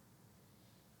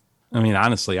 I mean,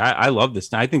 honestly, I love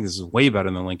this. I think this is way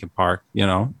better than Lincoln Park. You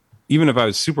know, even if I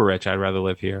was super rich, I'd rather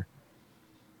live here.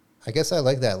 I guess I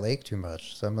like that lake too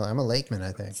much. So I'm a lakeman,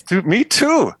 I think. Dude, me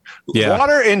too. Yeah.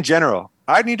 Water in general.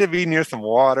 I need to be near some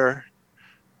water.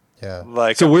 Yeah.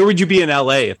 Like, so where would you be in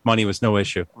LA if money was no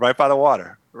issue? Right by the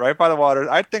water. Right by the water.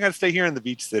 I think I'd stay here in the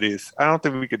beach cities. I don't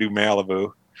think we could do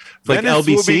Malibu. Like Venice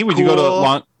LBC? Would you go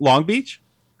to Long Beach?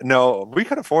 No, we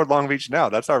could afford Long Beach now.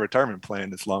 That's our retirement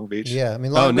plan. It's Long Beach. Yeah, I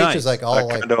mean Long Beach is like all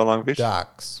like Long Beach.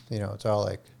 docks. You know, it's all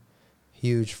like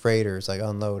huge freighters like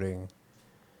unloading.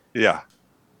 Yeah,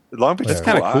 Long Beach is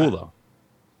kind of cool though.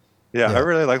 Yeah, I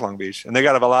really like Long Beach, and they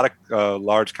got a lot of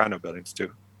large condo buildings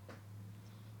too.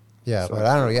 Yeah, so, but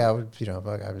I don't know. Yeah, I would, you know,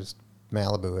 I just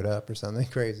Malibu it up or something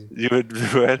crazy. You would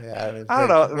do it? Yeah, I don't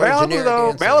know. Malibu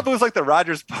though, Malibu is like the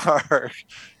Rogers Park.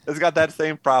 It's got that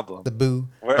same problem. The boo.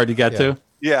 Hard to get to.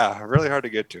 Yeah, really hard to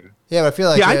get to. Yeah, but I feel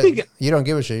like I think you don't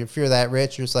give a shit. If you're that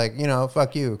rich, you're just like, you know,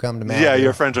 fuck you, come to Malibu. Yeah,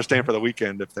 your friends are staying for the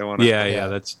weekend if they want to. Yeah,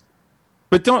 that's.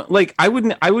 But don't like. I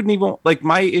wouldn't even like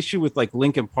my issue with like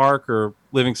Lincoln Park or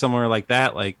living somewhere like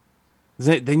that. Like,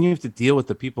 then you have to deal with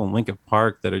the people in Lincoln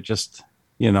Park that are just,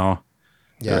 you know,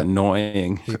 they're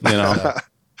annoying. You know.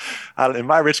 In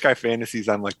my rich guy fantasies,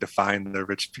 I'm like defying the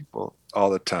rich people all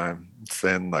the time,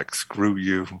 saying like "screw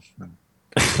you."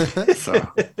 So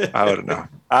I wouldn't know.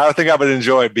 I don't think I would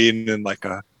enjoy being in like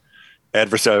a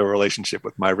adversarial relationship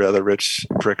with my rather rich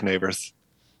prick neighbors.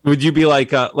 Would you be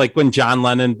like when John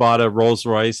Lennon bought a Rolls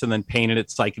Royce and then painted it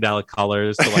psychedelic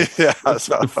colors to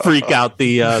like freak out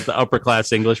the upper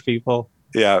class English people?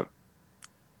 Yeah.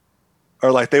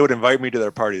 Or like they would invite me to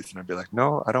their parties and I'd be like,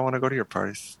 no, I don't want to go to your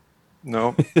parties.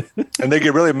 No. And they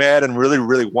get really mad and really,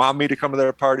 really want me to come to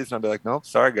their parties. And I'd be like, nope,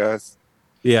 sorry guys.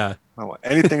 Yeah. I don't want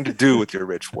anything to do with your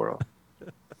rich world.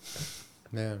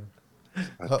 Man.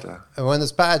 But, and when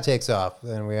this pod takes off,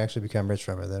 then we actually become rich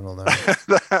from it. Then we'll know.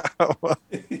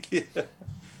 Yeah.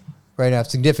 Right now,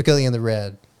 significantly in the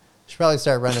red. Should probably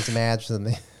start running some ads for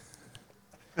them.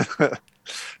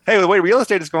 Hey, the way real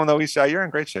estate is going though, Isha, you're in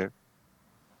great shape.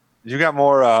 You got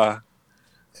more.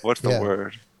 What's the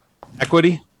word?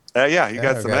 Equity. Yeah, you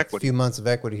got some equity. A few months of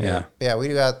equity here. Yeah, we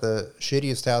got the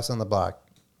shittiest house on the block.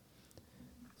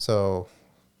 So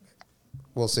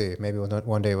we'll see. Maybe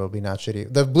one day we'll be not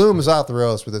shitty. The bloom is off the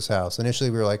rose for this house. Initially,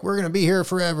 we were like, we're going to be here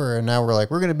forever. And now we're like,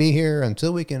 we're going to be here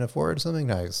until we can afford something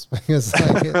nice. Because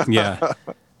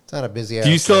it's not a busy house.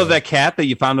 Do you still have that cat that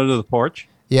you found under the porch?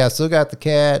 Yeah, still got the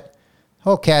cat.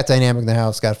 Whole cat dynamic in the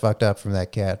house got fucked up from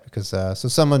that cat. Because so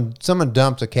someone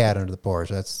dumped a cat under the porch.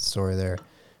 That's the story there.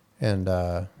 And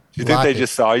do you think they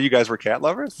just saw you guys were cat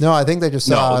lovers? No, I think they just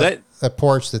saw a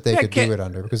porch that they could do it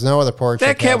under because no other porch.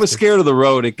 That cat was scared of the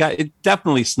road. It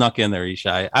definitely snuck in there,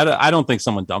 Ishai. I don't think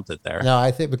someone dumped it there. No, I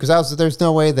think because there's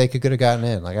no way they could have gotten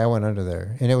in. Like I went under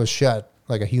there and it was shut.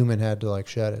 Like a human had to like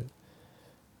shut it.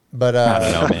 But I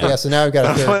don't know, man. Yeah, so now we've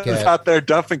got a third cat out there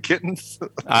dumping kittens.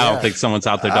 I don't think someone's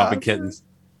out there dumping kittens.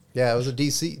 Yeah, it was a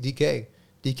DK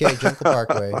Jungle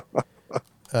Parkway.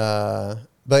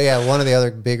 But yeah, one of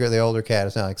the older cat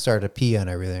is now like started to pee on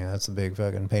everything. That's a big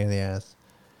fucking pain in the ass.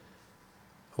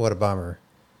 What a bummer.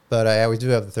 But yeah, we do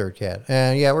have the third cat.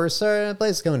 And yeah, we're starting, the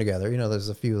place is coming together. You know, there's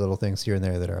a few little things here and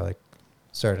there that are like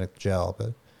starting to gel,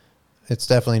 but it's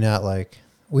definitely not like,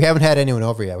 we haven't had anyone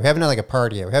over yet. We haven't had like a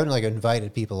party yet. We haven't like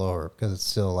invited people over because it's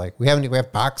still like, we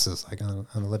have boxes like on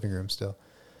the living room still.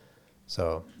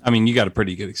 So, I mean, you got a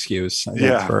pretty good excuse.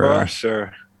 For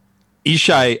sure.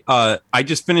 Ishai, I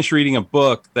just finished reading a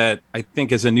book that I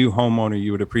think as a new homeowner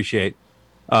you would appreciate.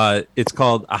 It's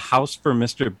called A House for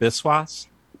Mr. Biswas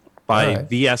by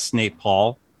V.S.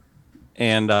 Naipaul.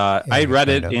 And I had read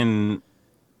it in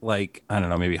like, I don't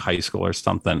know, maybe high school or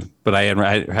something, but I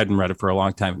hadn't read it for a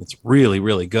long time. It's really,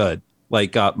 really good.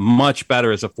 Like much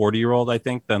better as a 40-year-old, I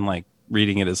think, than like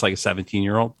reading it as like a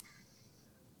 17-year-old.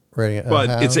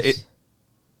 It's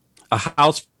A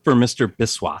House for Mr.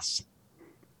 Biswas.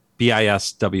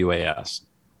 Biswas.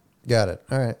 Got it.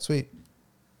 All right, sweet.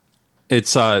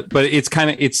 It's but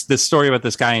it's the story about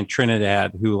this guy in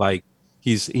Trinidad who like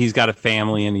he's got a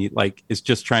family and he like is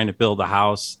just trying to build a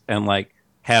house and like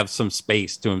have some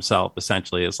space to himself.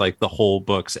 Essentially, it's like the whole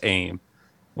book's aim.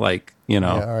 Like, you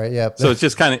know. Yeah, all right. Yeah. So it's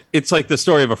just it's like the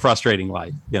story of a frustrating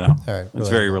life. You know. All right. It's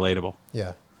very relatable.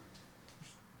 Yeah.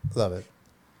 Love it.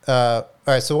 All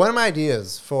right. So one of my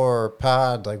ideas for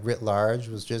pod, like writ large,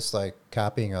 was just like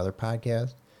copying other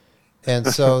podcasts. And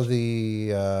so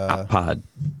the pod.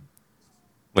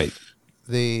 Wait.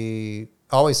 The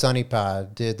Always Sunny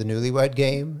pod did the Newlywed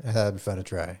Game. I thought that'd be fun to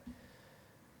try.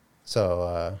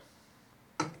 So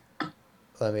I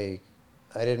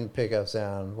didn't pick up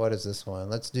sound. What is this one?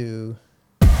 Let's do.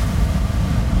 Is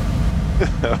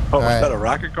that a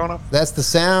rocket going off? That's the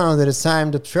sound that it's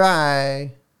time to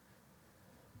try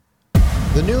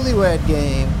the Newlywed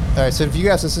Game. All right, so if you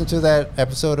guys listen to that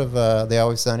episode of the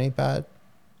Always Sunny pod,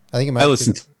 I think it might. I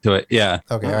listened to it. Yeah.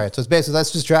 Okay. All right. So it's basically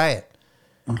let's just try it.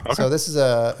 Okay. So this is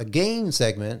a game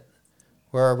segment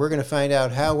where we're going to find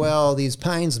out how well these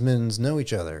Pinesmans know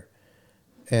each other.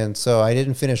 And so I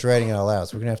didn't finish writing it out loud,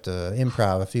 so we're going to have to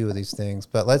improv a few of these things.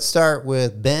 But let's start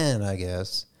with Ben, I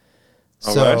guess.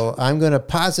 So right. I'm going to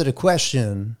posit a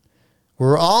question.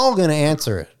 We're all going to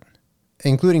answer it,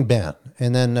 including Ben.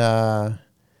 And then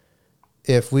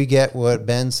if we get what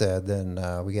Ben said,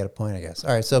 then we get a point, I guess.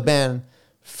 All right, so Ben,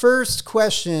 first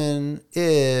question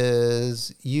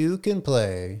is you can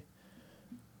play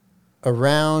a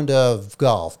round of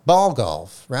golf,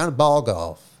 round of ball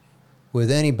golf with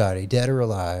anybody, dead or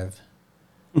alive.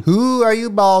 Who are you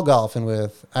ball golfing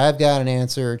with? I've got an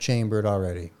answer chambered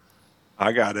already.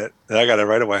 I got it. I got it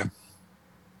right away.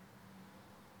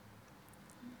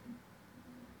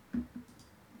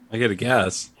 I get a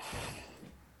guess.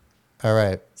 All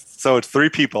right. So it's 3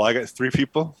 people. I got 3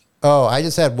 people. Oh, I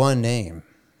just had one name.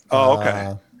 Oh,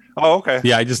 okay. Okay.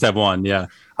 Yeah, I just have one. Yeah.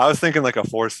 I was thinking like a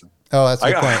foursome. Oh, that's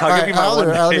a good point. I'll give you my one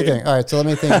Let me name. think. All right, so let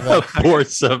me think about.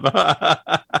 Foursome.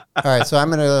 All right, so I'm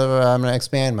gonna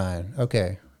expand mine.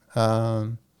 Okay. I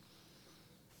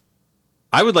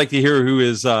would like to hear who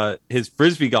is his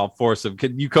frisbee golf foursome.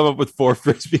 Can you come up with 4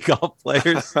 frisbee golf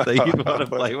players that you want to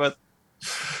play with?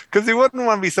 Because he wouldn't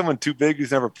want to be someone too big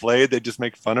who's never played. They just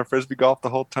make fun of frisbee golf the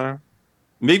whole time.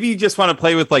 Maybe you just want to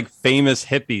play with like famous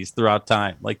hippies throughout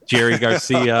time, like Jerry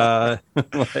Garcia.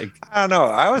 Like I don't know.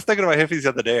 I was thinking about hippies the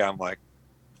other day. I'm like,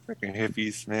 freaking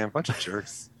hippies, man, bunch of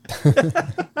jerks. So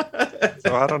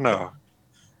I don't know.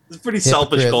 it's a pretty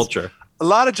selfish Hypocrites. culture. A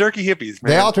lot of jerky hippies,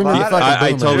 man. They all turn into fucking I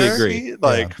boomers. totally Jerky, agree.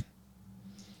 Like,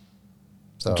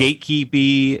 So,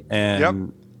 Gatekeepy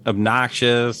and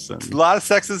obnoxious. a And, lot of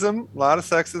sexism. A lot of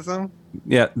sexism.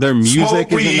 yeah, their music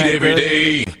Smoke weed isn't that every good.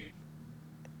 day.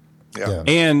 Yeah.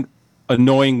 And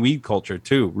annoying weed culture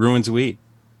too ruins weed.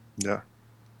 Yeah.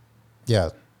 yeah,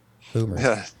 boomers.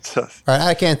 Yeah. All right,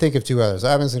 I can't think of 2 others.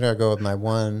 I'm just gonna go with my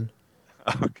one.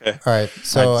 Okay. All right,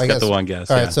 so I I just got guess the one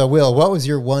guess, All yeah. right, so Will, what was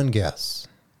your one guess?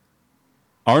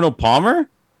 Arnold Palmer.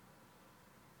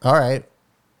 All right,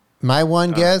 my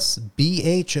one guess,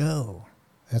 BHO.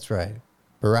 That's right,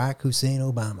 Barack Hussein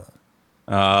Obama.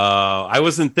 I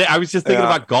wasn't. I was just thinking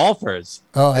Yeah. about golfers.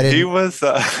 Oh, I didn't. He was.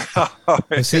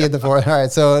 I see it the fourth. All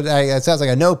right, so it sounds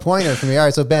like a no pointer for me. All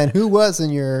right, so Ben, who was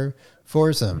in your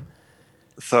foursome?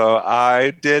 So I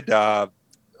did.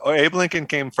 Abe Lincoln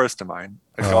came first to mind.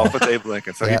 I golf with Abe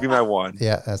Lincoln, so Yeah. he'd be my one.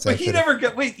 Yeah, that's But actually. he never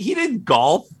got. Wait, he didn't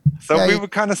golf. So Yeah, we he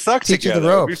would kind of suck teach you the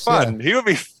together. It would be ropes, fun. He would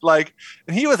be like,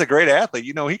 and he was a great athlete.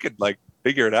 You know, he could like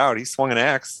figure it out. He swung an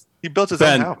axe. He built his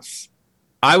Ben, own house.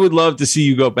 I would love to see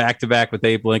you go back to back with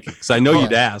Abe Lincoln because I know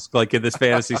you'd ask, like in this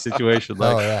fantasy situation.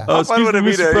 Like, Oh, yeah. oh, How fun excuse would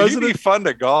me, it be Mr. to? He'd President? be fun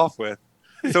to golf with.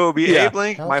 So it would be Yeah. Abe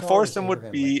Lincoln. How My tall is foursome Abraham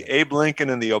would be Lincoln? Abe Lincoln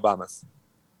and the Obamas.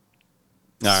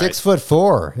 All right.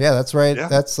 6'4". Yeah, that's right. Yeah.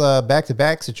 That's back to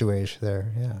back situation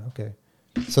there. Yeah, okay.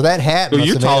 So that hat. So must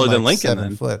you're have made taller him, than like, Lincoln, 7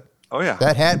 then. foot. Oh yeah.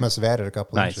 That hat must have added a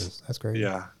couple Nice. inches. That's great.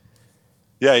 Yeah.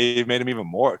 Yeah, he made him even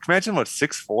more. Can you imagine what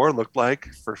 6'4" looked like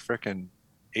for frickin'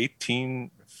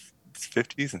 1850s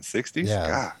and 60s? Yeah.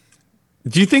 God.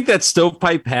 Do you think that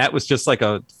stovepipe hat was just like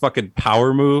a fucking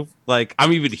power move? Like,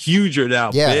 I'm even huger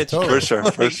now, Yeah, bitch. totally. For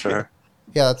sure, for sure.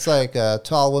 Yeah, it's like a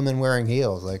tall woman wearing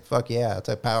heels. Like, fuck yeah, it's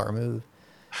a power move.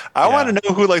 I Yeah. want to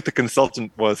know who like the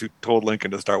consultant was who told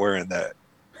Lincoln to start wearing that.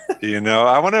 You know,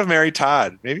 I want to have Mary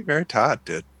Todd. Maybe Mary Todd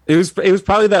did. It was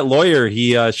probably that lawyer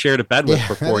he shared a bed with Yeah,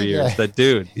 for I 4 think, years. yeah. That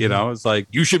dude, you know, it's like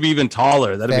you should be even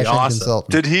taller. That'd be Fashion awesome.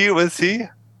 consultant. Did he? Was he?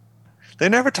 They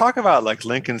never talk about like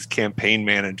Lincoln's campaign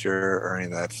manager or any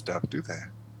of that stuff, do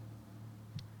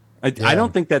they? Yeah. I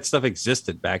don't think that stuff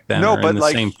existed back then. No, or but in the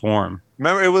like- same form.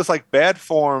 Remember, it was like bad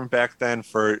form back then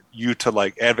for you to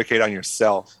like advocate on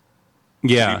yourself.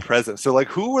 Yeah. be present. So like,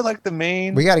 who were like the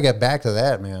main? We got to get back to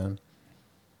that, man.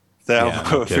 That Yeah,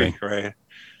 no would be kidding. great.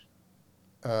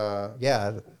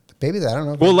 Yeah, maybe that. I don't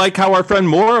know. Well, like how our friend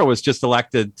Maura was just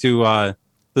elected to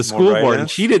the school board, and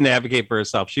write-ins? she didn't advocate for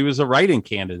herself. She was a write-in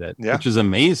candidate, Yeah. which is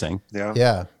amazing. Yeah.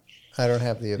 Yeah, I don't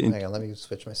have the. Hang on, let me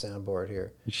switch my soundboard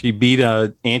here. She beat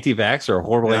a anti-vaxxer, a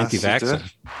horrible Yes, she anti-vaxxer.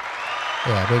 did.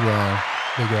 Yeah,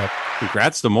 big up.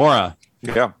 Congrats to Maura.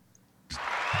 Yeah.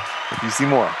 If you see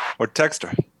more, or text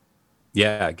her.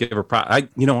 Yeah, give her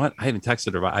you know what? I haven't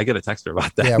texted her about. I got to text her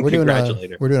about that. Yeah, we're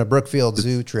Congratulate her. doing a Brookfield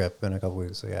Zoo trip in a couple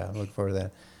weeks. So yeah, I'm looking forward to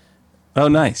that. Oh,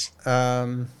 nice.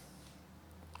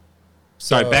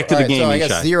 So, back to the game, So I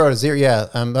guess Yishai. 0-0. Yeah.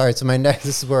 All right. So my next.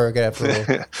 This is where we're gonna have to.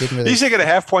 Get into You this. should get a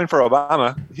half point for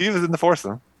Obama. He was in the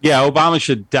foursome. Yeah, Obama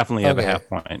should definitely have Okay. a half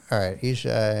point All right.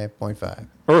 Yishai 0.5.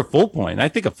 or a full point. I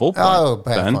think a full point. Oh, half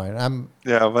Ben. point. I'm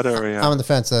Yeah, whatever. Yeah. on the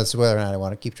fence as to whether or not I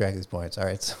want to keep track of these points. All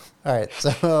right.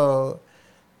 So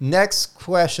next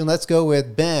question. Let's go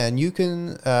with Ben. You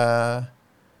can.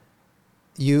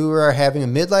 You are having a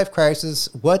midlife crisis.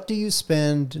 What do you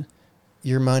spend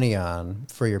your money on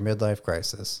for your midlife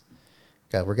crisis?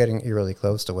 God, we're getting eerily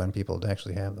close to when people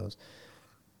actually have those.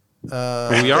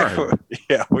 We are.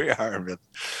 Yeah, we are. But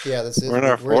Yeah, this is. We're in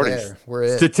our 40s. there. We're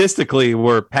it. Statistically,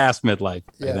 we're past midlife,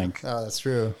 Yeah. I think. Oh, that's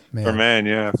true. for man,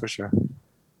 yeah, for sure.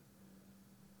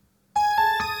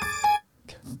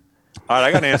 All right,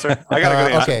 I got an answer. I got a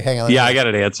good answer. Okay, hang on. let me- Yeah, I got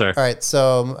an answer. All right,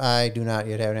 so I do not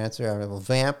yet have an answer. I will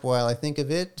vamp while I think of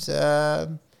it.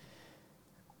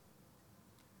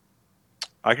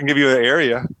 I can give you an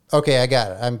area. Okay, I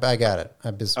got it. I got it.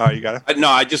 I'm just. Oh, you got it. No,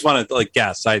 I just want to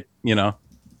guess. Okay.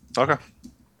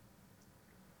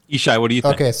 Yishai, what do you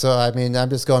think? Okay, so I mean, I'm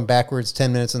just going backwards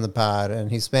 10 minutes in the pod,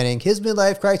 and he's spending his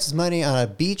midlife crisis money on a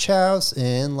beach house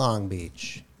in Long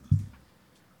Beach.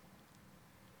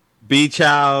 Beach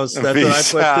house. That's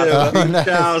Beach what I house. put too. Oh, Beach nice.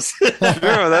 house.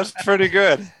 No, that's pretty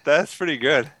good. That's pretty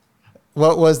good.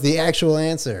 What was the actual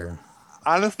answer?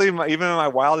 Honestly, even in my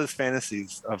wildest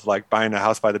fantasies of like buying a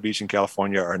house by the beach in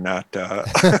California are not.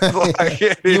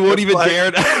 You won't even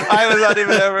dare. I was not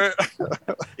even ever.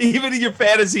 Even in your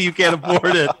fantasy, you can't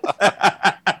afford it.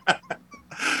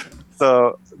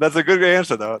 So that's a good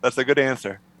answer, though. That's a good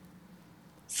answer.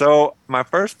 So my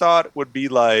first thought would be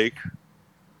like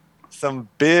some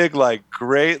big, like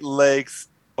Great Lakes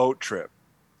boat trip,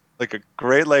 like a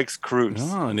Great Lakes cruise.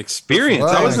 Oh, an experience.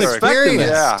 Well, I wasn't an expecting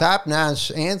experience. that. Yeah.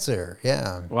 Top-notch answer.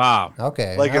 Yeah. Wow.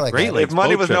 Okay. Like I a like Great that. Lakes If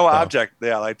money boat was trip, no though. object,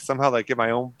 yeah, like somehow like get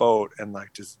my own boat and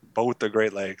like just boat the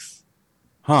Great Lakes.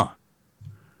 Huh.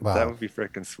 Wow. That would be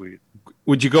freaking sweet.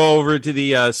 Would you go over to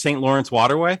the St. Lawrence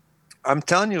Waterway? I'm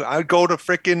telling you, I'd go to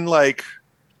freaking like,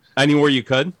 Anywhere you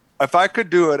could? if I could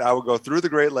do it, I would go through the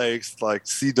Great Lakes, like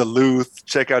see Duluth,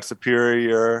 check out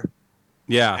Superior,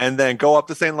 Yeah. and then go up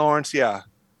to St. Lawrence, yeah,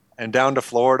 and down to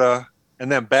Florida,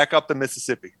 and then back up the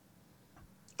Mississippi.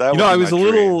 That You know, would be I was a my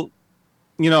dream.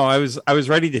 little, I was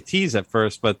ready to tease at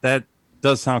first, but that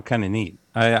does sound kind of neat.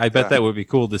 I bet Yeah. that would be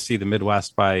cool to see the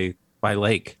Midwest by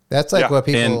lake. That's like Yeah. what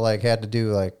people And- like had to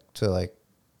do like to like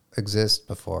exist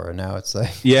before, and now it's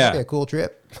like Yeah. a cool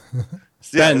trip. Yeah,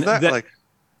 Ben, isn't that, that- like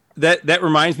That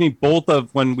reminds me both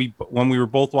of when we were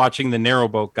both watching the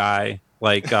Narrowboat guy.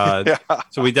 Like, yeah.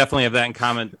 so we definitely have that in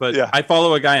common. But Yeah. I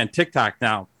follow a guy on TikTok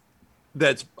now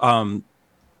that's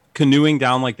canoeing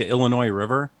down like the Illinois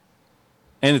River,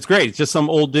 and it's great. It's just some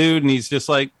old dude, and he's just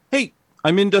like, "Hey,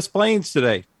 I'm in Des Plaines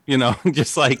today." You know,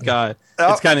 just like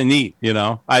it's kind of neat. You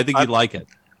know, I think you'd like it.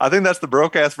 I think that's the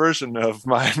broke ass version of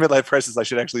my midlife crisis I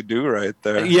should actually do right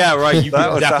there. Yeah, right. You That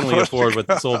can would definitely sound afford what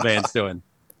this old man's doing.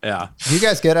 Yeah. Do you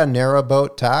guys get on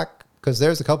Narrowboat Talk? Because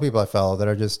there's a couple people I follow that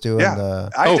are just doing Yeah,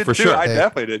 the. I Oh, did for too. sure. I They-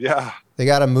 definitely did. Yeah, They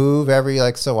got to move every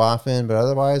like so often, but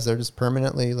otherwise they're just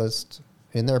permanently just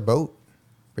in their boat.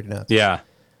 Pretty nuts. Yeah.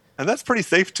 and that's pretty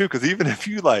safe too, because even if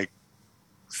you like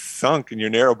sunk in your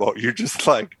narrowboat, you're just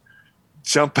like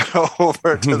jumping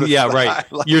over to the Yeah, side.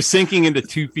 right. Like, You're sinking into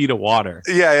 2 feet of water.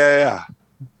 yeah.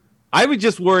 I would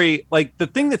just worry. Like the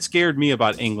thing that scared me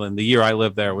about England the year I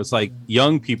lived there was like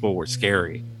young people were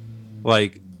scary.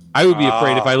 Like I would be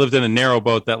afraid if I lived in a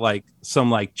narrowboat that like some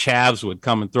like chavs would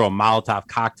come and throw a Molotov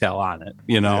cocktail on it.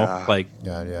 You know, Yeah. like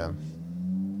Yeah.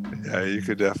 Yeah, you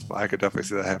could I could definitely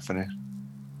see that happening.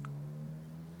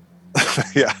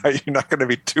 Yeah, you're not going to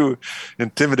be too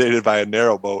intimidated by a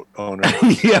narrowboat owner.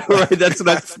 yeah, right.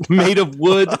 That's made of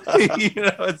wood. You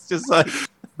know, it's just like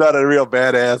Not a real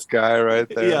badass guy right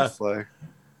there. Yeah. It's like,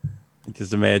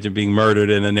 just imagine being murdered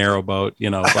in a narrowboat. You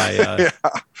know, by yeah.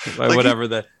 by Like whatever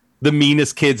the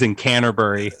meanest kids in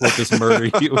Canterbury will just murder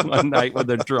you one night when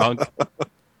they're drunk.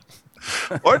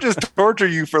 or just torture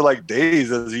you for like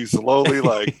days as you slowly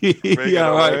like make it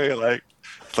away. Like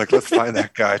it's like, let's find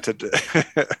that guy today.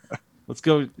 Let's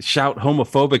go shout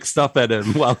homophobic stuff at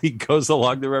him while he goes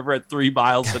along the river at 3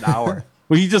 miles an hour.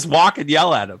 Well, you just walk and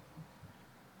yell at him.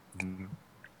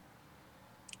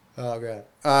 Oh, God.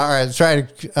 All right, let's try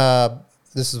to...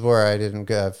 this is where I didn't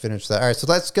finish that. All right, so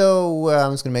let's go.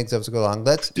 I'm just going to make this go along.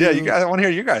 Let's do... Yeah, you guys, I want to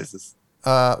hear you guys.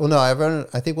 Well, no,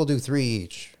 I think we'll do 3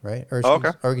 each, right? Or okay.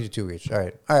 Or we can do 2 each. All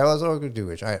right. Let's all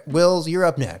do each. All right. Wills, you're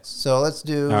up next. So let's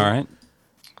do... All right.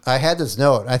 I had this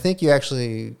note. I think you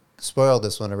actually spoiled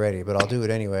this one already, but I'll do it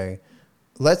anyway.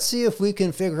 Let's see if we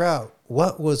can figure out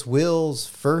what was Will's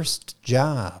first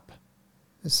job.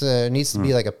 This needs to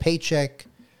be like a paycheck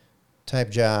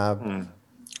type job.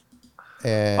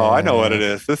 And I know what it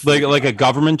is. This like a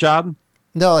government job?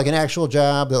 No, like an actual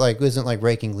job that like isn't like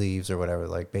raking leaves or whatever,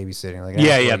 like babysitting. Like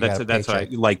that's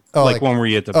right. Like when were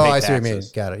you at the pay I see what you mean.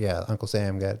 taxes. Got it. Yeah, Uncle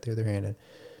Sam got it the other handed.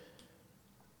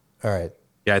 All right.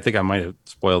 Yeah, I think I might have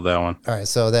spoiled that one. All right.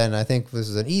 So then I think this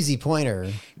is an easy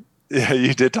pointer. Yeah,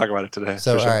 you did talk about it today.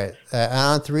 So sure. all right,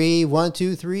 on 3, 1,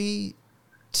 2, 3,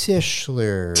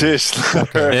 Tischler. Tischler.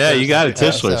 Okay. Yeah, you got it.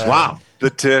 Tischler's. Wow. The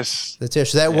Tisch. The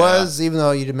Tisch. That was, even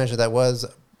though you didn't mention that was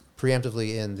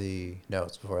preemptively in the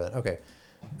notes before that. Okay.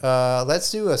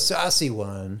 Let's do a saucy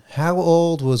one. How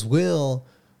old was Will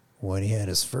when he had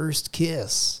his first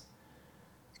kiss?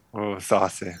 Oh,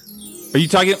 saucy. Are you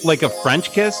talking like a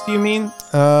French kiss, do you mean?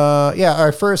 Yeah,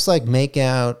 our first like make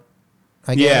out.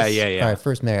 I guess. Yeah. All right,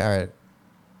 first make. All right.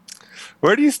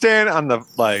 Where do you stand on the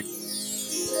like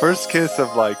first kiss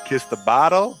of like kiss the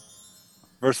bottle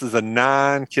versus a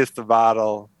non-kiss the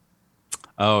bottle?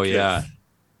 Oh kiss? yeah.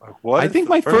 Like, what? I think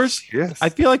my first kiss? I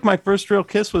feel like my first real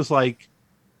kiss was like,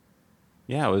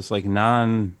 yeah, it was like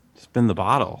non-spin the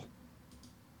bottle.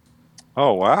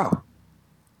 Oh wow.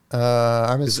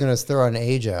 I'm just gonna throw an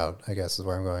age out. I guess is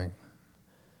where I'm going.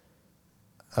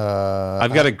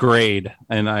 I've got a grade,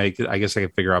 and I guess I can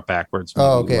figure out backwards.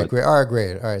 Oh, okay, great. All right,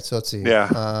 great. All right, so let's see. Yeah.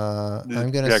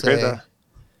 I'm gonna say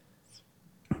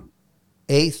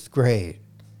 8th grade.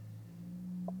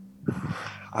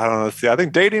 I don't know. See, I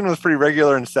think dating was pretty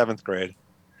regular in 7th grade,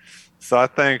 so I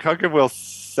think I'll give Will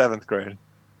 7th grade.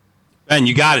 Ben,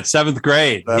 you got it. 7th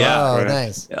grade. Yeah. Oh,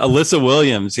 nice. Alyssa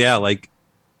Williams. Yeah, like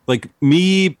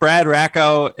me, Brad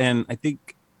Racco, and I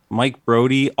think Mike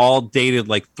Brody all dated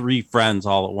like 3 friends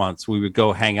all at once. We would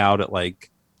go hang out at like,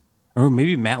 or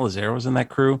maybe Matt Lazare was in that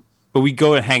crew, but we'd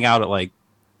go and hang out at like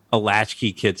a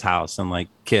latchkey kid's house and like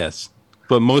kiss.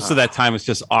 But most of that time it's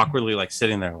just awkwardly like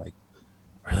sitting there like,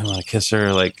 I really want to kiss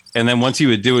her. Like, and then once you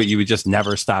would do it, you would just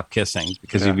never stop kissing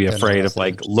because you'd be afraid of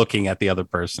like looking at the other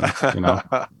person, you know?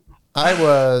 I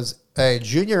was a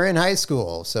junior in high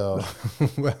school, so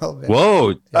well.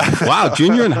 Whoa! Wow,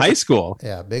 junior in high school.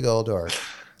 Yeah, big old dork,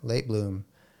 late bloom.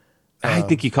 I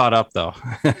think you caught up though.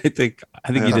 I think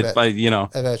you did.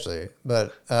 Eventually,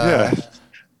 but yeah,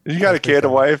 you got a kid, a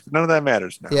wife. None of that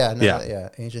matters now. Yeah,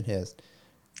 ancient his.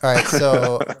 All right,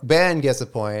 so Ben gets a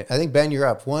point. I think Ben, you're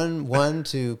up 1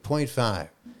 to 0.5. All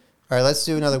right, let's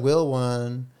do another Will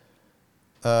one.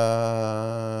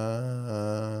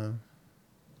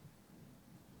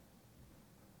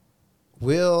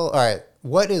 Will, all right.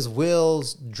 What is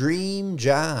Will's dream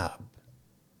job?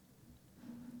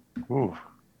 Ooh.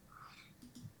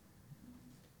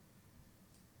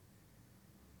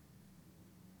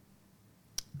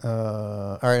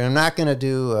 All right. I'm not gonna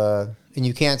do, and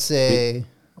you can't say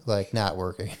like not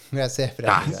working. That's it.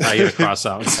 I get a cross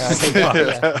out.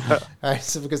 Yeah. All right.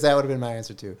 So because that would have been my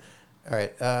answer too. All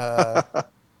right.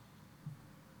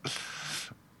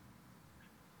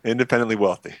 Independently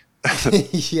wealthy.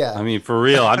 Yeah. I mean, for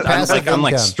real, I'm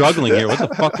like struggling here. What the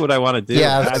fuck would I want to do?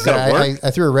 Yeah,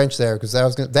 I threw a wrench there because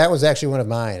that was actually one of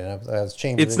mine, and I was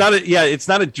changing. It's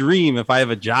not a dream if I have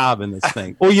a job in this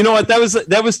thing. Well, you know what? That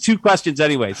was 2 questions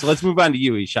anyway. So let's move on to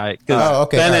you, Ishai, because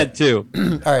Ben had 2.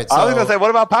 All right. So, I was gonna say,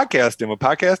 what about podcasting? Would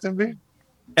podcasting be?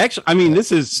 Actually, I mean,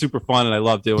 this is super fun, and I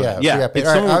love doing it. Yeah. If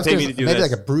someone would pay me to do maybe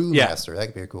this, like a brewmaster, that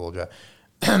could be a cool job.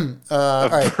 All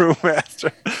right.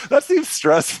 Brewmaster. That seems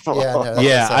stressful.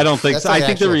 Yeah, I don't think so. like I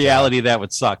think the reality of that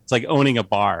would suck. It's like owning a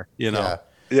bar, you know?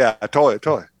 Yeah, totally.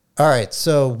 All right.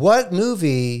 So, what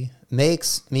movie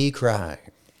makes me cry?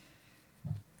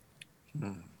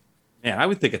 Man, I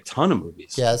would think a ton of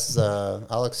movies. Yes,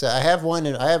 I'll accept. I have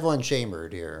one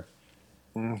chambered here.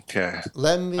 Okay.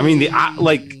 Let me. I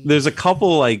mean, there's a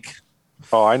couple like.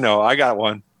 Oh, I know. I got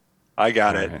one. I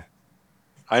got it.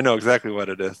 I know exactly what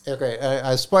it is. Okay.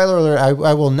 Spoiler alert.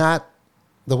 I will not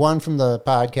The one from the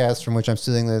podcast from which I'm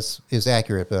stealing this is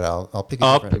accurate, but I'll pick a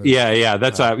Up. different movie. Yeah.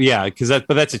 That's because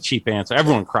but that's a cheap answer.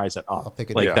 Everyone cries at Up. I'll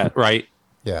pick it like that, right?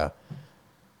 Yeah.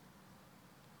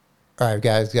 All right,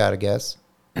 guys, got a guess?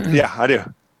 Yeah, I do.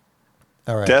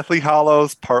 All right. Deathly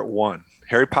Hallows Part 1.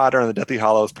 Harry Potter and the Deathly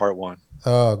Hallows Part 1.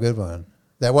 Oh, good one.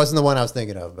 That wasn't the one I was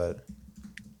thinking of, but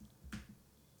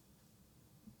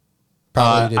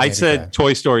probably I said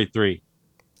Toy Story 3.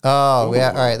 Oh, yeah.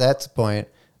 All right, that's the point.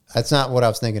 That's not what I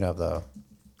was thinking of, though.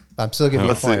 I'm still giving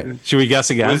you a point. Should we guess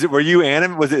again?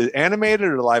 Was it animated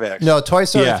or live action? No, Toy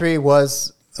Story 3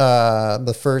 was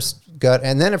the first gut,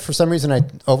 and then if for some reason I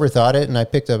overthought it and I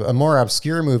picked a more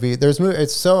obscure movie.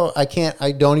 It's so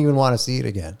I don't even want to see it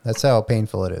again. That's how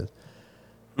painful it is.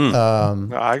 No,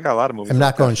 I got a lot of movies. I'm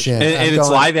not going shin. And it's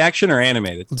live action or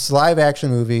animated? It's a live action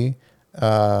movie.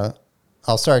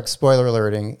 I'll start spoiler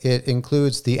alerting. It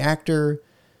includes the actor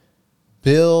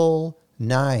Bill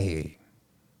Nighy.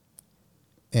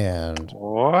 And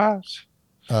what?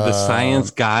 The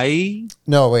science guy?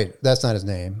 No, wait, that's not his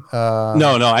name.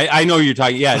 No, I know who you're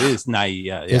talking. Yeah, it is Nighy.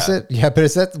 Yeah. Is it? Yeah, but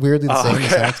is that weirdly the same?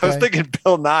 Okay. I was thinking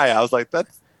Bill Nye. I was like,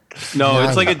 that's. No, Nighy.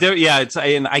 It's like it's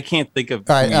and I can't think of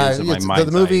all right, who he is in my mind.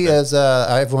 The movie is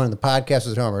everyone in the podcast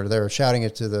was Homer. They were shouting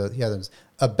it to the others.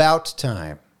 About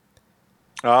Time.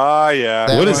 Oh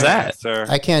yeah. What is that? Answer.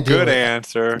 I can't do Good it.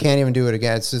 answer. Can't even do it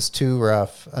again. It's just too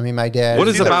rough. I mean, my dad. What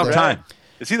is About Time?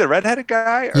 Is he the redheaded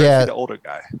guy or Yeah. is he the older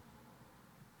guy?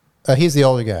 He's the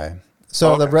older guy.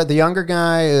 So Okay. the younger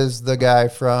guy is the guy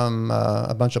from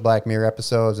a bunch of Black Mirror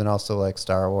episodes and also like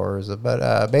Star Wars.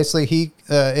 But basically,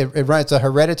 it's a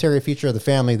hereditary feature of the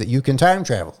family that you can time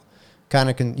travel.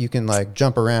 You can like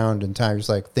jump around in time, just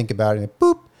like think about it, and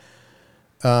boop.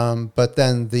 But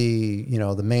then the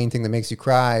main thing that makes you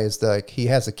cry is like he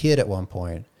has a kid at one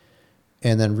point,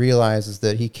 and then realizes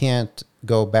that he can't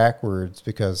go backwards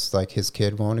because like his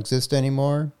kid won't exist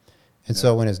anymore. And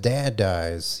so when his dad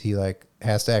dies, he like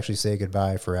has to actually say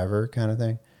goodbye forever, kind of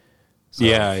thing. So,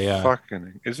 Yeah.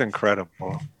 Fucking, it's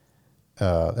incredible.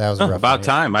 that was a rough About one.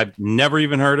 Time. I've never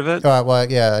even heard of it. Well,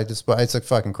 yeah, it's a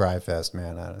fucking cry fest,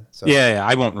 man. So. Yeah,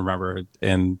 I won't remember it,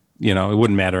 and it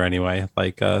wouldn't matter anyway.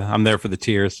 Like I'm there for the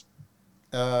tears.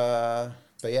 But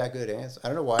yeah, good answer. I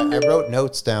don't know why I wrote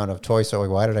notes down of Toy Story.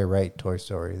 Why did I write Toy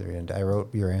Story 3? And I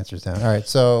wrote your answers down. All right,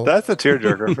 so That's a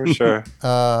tearjerker for sure.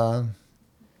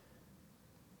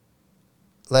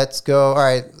 let's go. All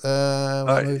right.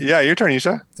 Yeah, your turn,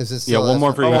 Isha. Is this Yeah, the one last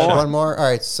more for you. One more. All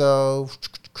right. So,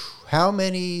 how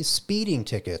many speeding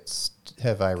tickets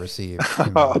have I received?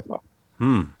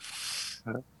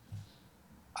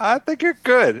 I think you're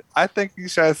good. I think you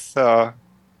guys.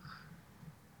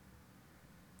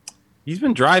 He's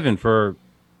been driving for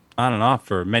on and off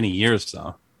for many years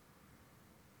though.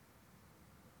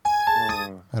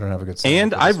 I don't have a good. sound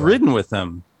And for this I've one. ridden with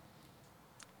him.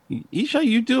 Isha,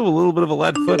 you do a little bit of a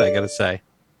lead foot, I gotta say.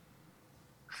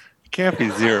 It can't be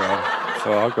 0,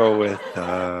 so I'll go with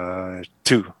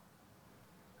 2.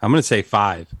 I'm gonna say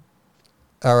 5.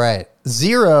 All right.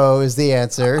 0 is the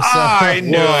answer. So, I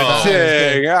knew Whoa.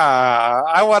 it. Dang.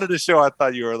 I wanted to show I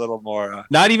thought you were a little more.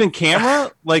 Not even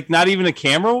camera? Like not even a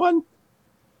camera one?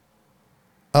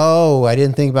 Oh, I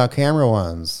didn't think about camera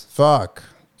ones. Fuck.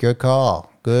 Good call.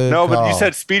 Good No, call. but you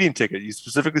said speeding ticket. You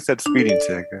specifically said speeding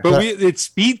ticket. But it's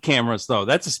speed cameras though.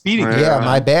 That's a speeding camera. Yeah,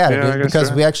 my bad. Yeah, I guess Because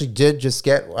so. we actually did just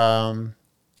get.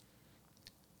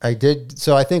 I did.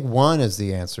 So I think 1 is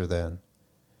the answer then.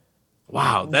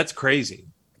 Wow, that's crazy.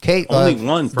 Kate, Only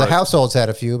one The for- households had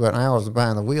a few, but I was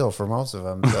behind the wheel for most of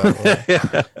them.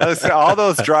 So, All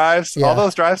those drives, Yeah. all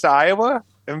those drives to Iowa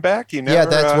and back. You never. yeah,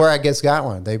 that's where I guess got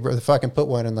one. They fucking put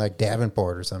one in like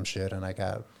Davenport or some shit, and I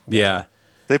got. Yeah.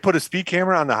 they put a speed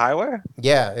camera on the highway.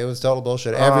 Yeah, it was total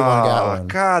bullshit. Everyone got one.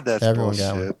 God, that's Everyone bullshit.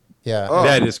 got one. Yeah, Oh.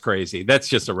 That is crazy. That's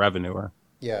just a revenuer.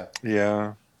 yeah.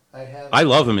 Yeah. I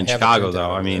love them in Haven't Chicago been though.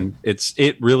 down I there. mean,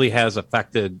 it really has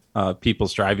affected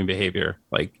people's driving behavior,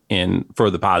 like for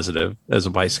the positive as a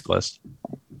bicyclist.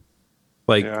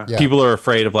 Like Yeah. Yeah. people are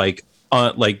afraid of like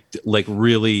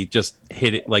really just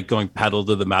hit it, like going pedal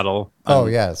to the metal. Oh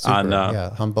yeah, super. on,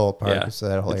 Yeah, Humboldt Park. yeah, So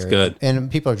that whole it's area. good. And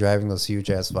people are driving those huge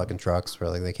ass fucking trucks where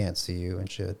like they can't see you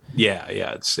and shit. Yeah,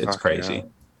 it's Fuck crazy.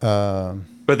 yeah.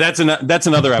 But that's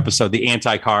another episode, the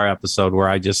anti-car episode, where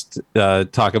I just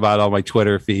talk about all my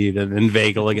Twitter feed and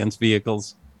inveigle against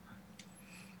vehicles.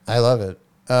 I love it.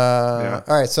 Yeah.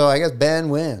 All right, so I guess Ben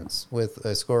wins with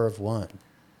a score of 1.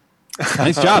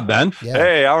 Nice job, Ben. Yeah.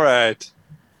 Hey, all right.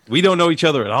 We don't know each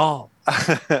other at all.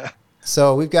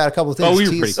 So we've got a couple of things. Oh, we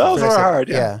were teased pretty close. Those were hard,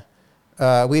 yeah.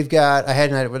 We've got. I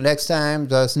had next time.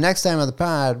 This next time on the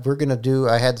pod, we're gonna do.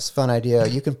 I had this fun idea.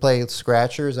 You can play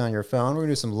scratchers on your phone. We're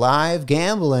gonna do some live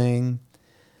gambling.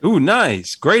 Ooh,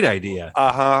 nice, great idea.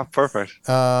 Perfect.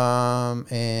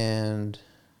 And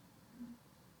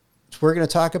we're gonna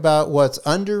talk about what's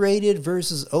underrated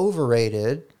versus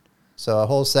overrated. So a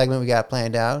whole segment we got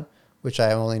planned out, which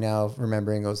I'm only now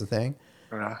remembering was a thing.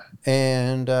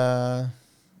 And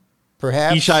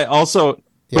perhaps Ishai, also,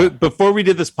 Yeah. before we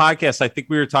did this podcast, I think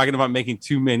we were talking about making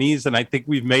 2 minis, and I think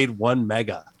we've made 1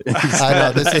 mega. I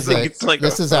know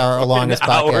this is our longest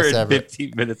podcast and ever.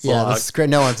 15 minutes Yeah, long. this is great.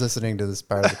 No one's listening to this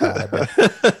part of the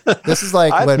pod. This is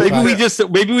like when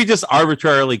Maybe we just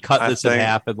arbitrarily cut this in think-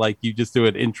 half, and like you just do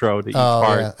an intro to each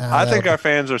part. Yeah. I think our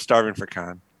fans are starving for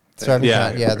con. This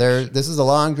is a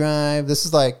long drive. This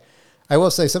is like, I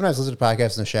will say, sometimes I listen to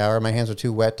podcasts in the shower. My hands are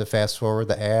too wet to fast forward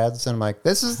the ads, and I'm like,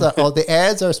 this is the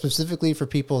ads are specifically for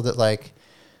people that like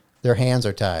their hands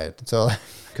are tied. So,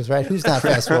 because who's not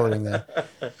fast forwarding that?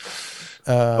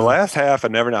 The last half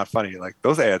of Never Not Funny, like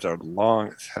those ads are long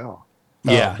as hell.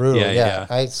 Yeah, brutal. yeah.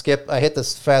 I hit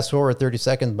this fast forward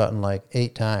 30-second button like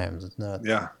 8 times. It's not.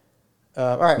 Yeah.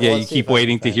 All right. Yeah, well, you keep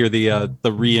waiting to hear the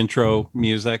reintro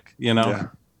music. Yeah.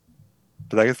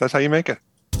 But I guess that's how you make it.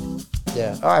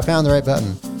 Yeah. Oh, I found the right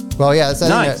button. Well, yeah.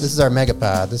 Nice. This is our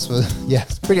megapod. This was,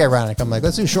 it's pretty ironic. I'm like,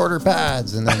 let's do shorter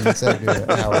pods, and then instead of doing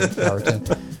an hour 10.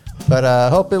 But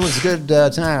hope it was a good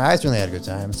time. I certainly had a good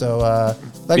time. So,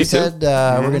 like I said,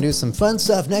 we're gonna do some fun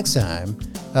stuff next time.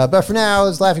 But for now,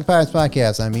 it's Laughing Pirates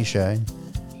Podcast. I'm Ishai.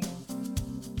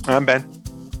 I'm Ben.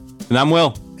 And I'm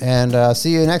Will. And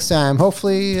see you next time.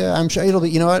 Hopefully, I'm sure it'll be.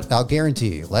 You know what? I'll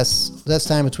guarantee you less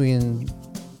time between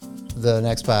the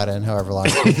next pod and however long.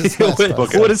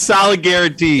 What a solid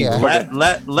guarantee. Yeah.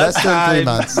 Less Less than 3 time,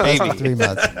 months. maybe. Less than 3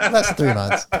 months. Less than 3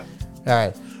 months. All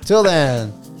right. Till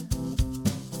then.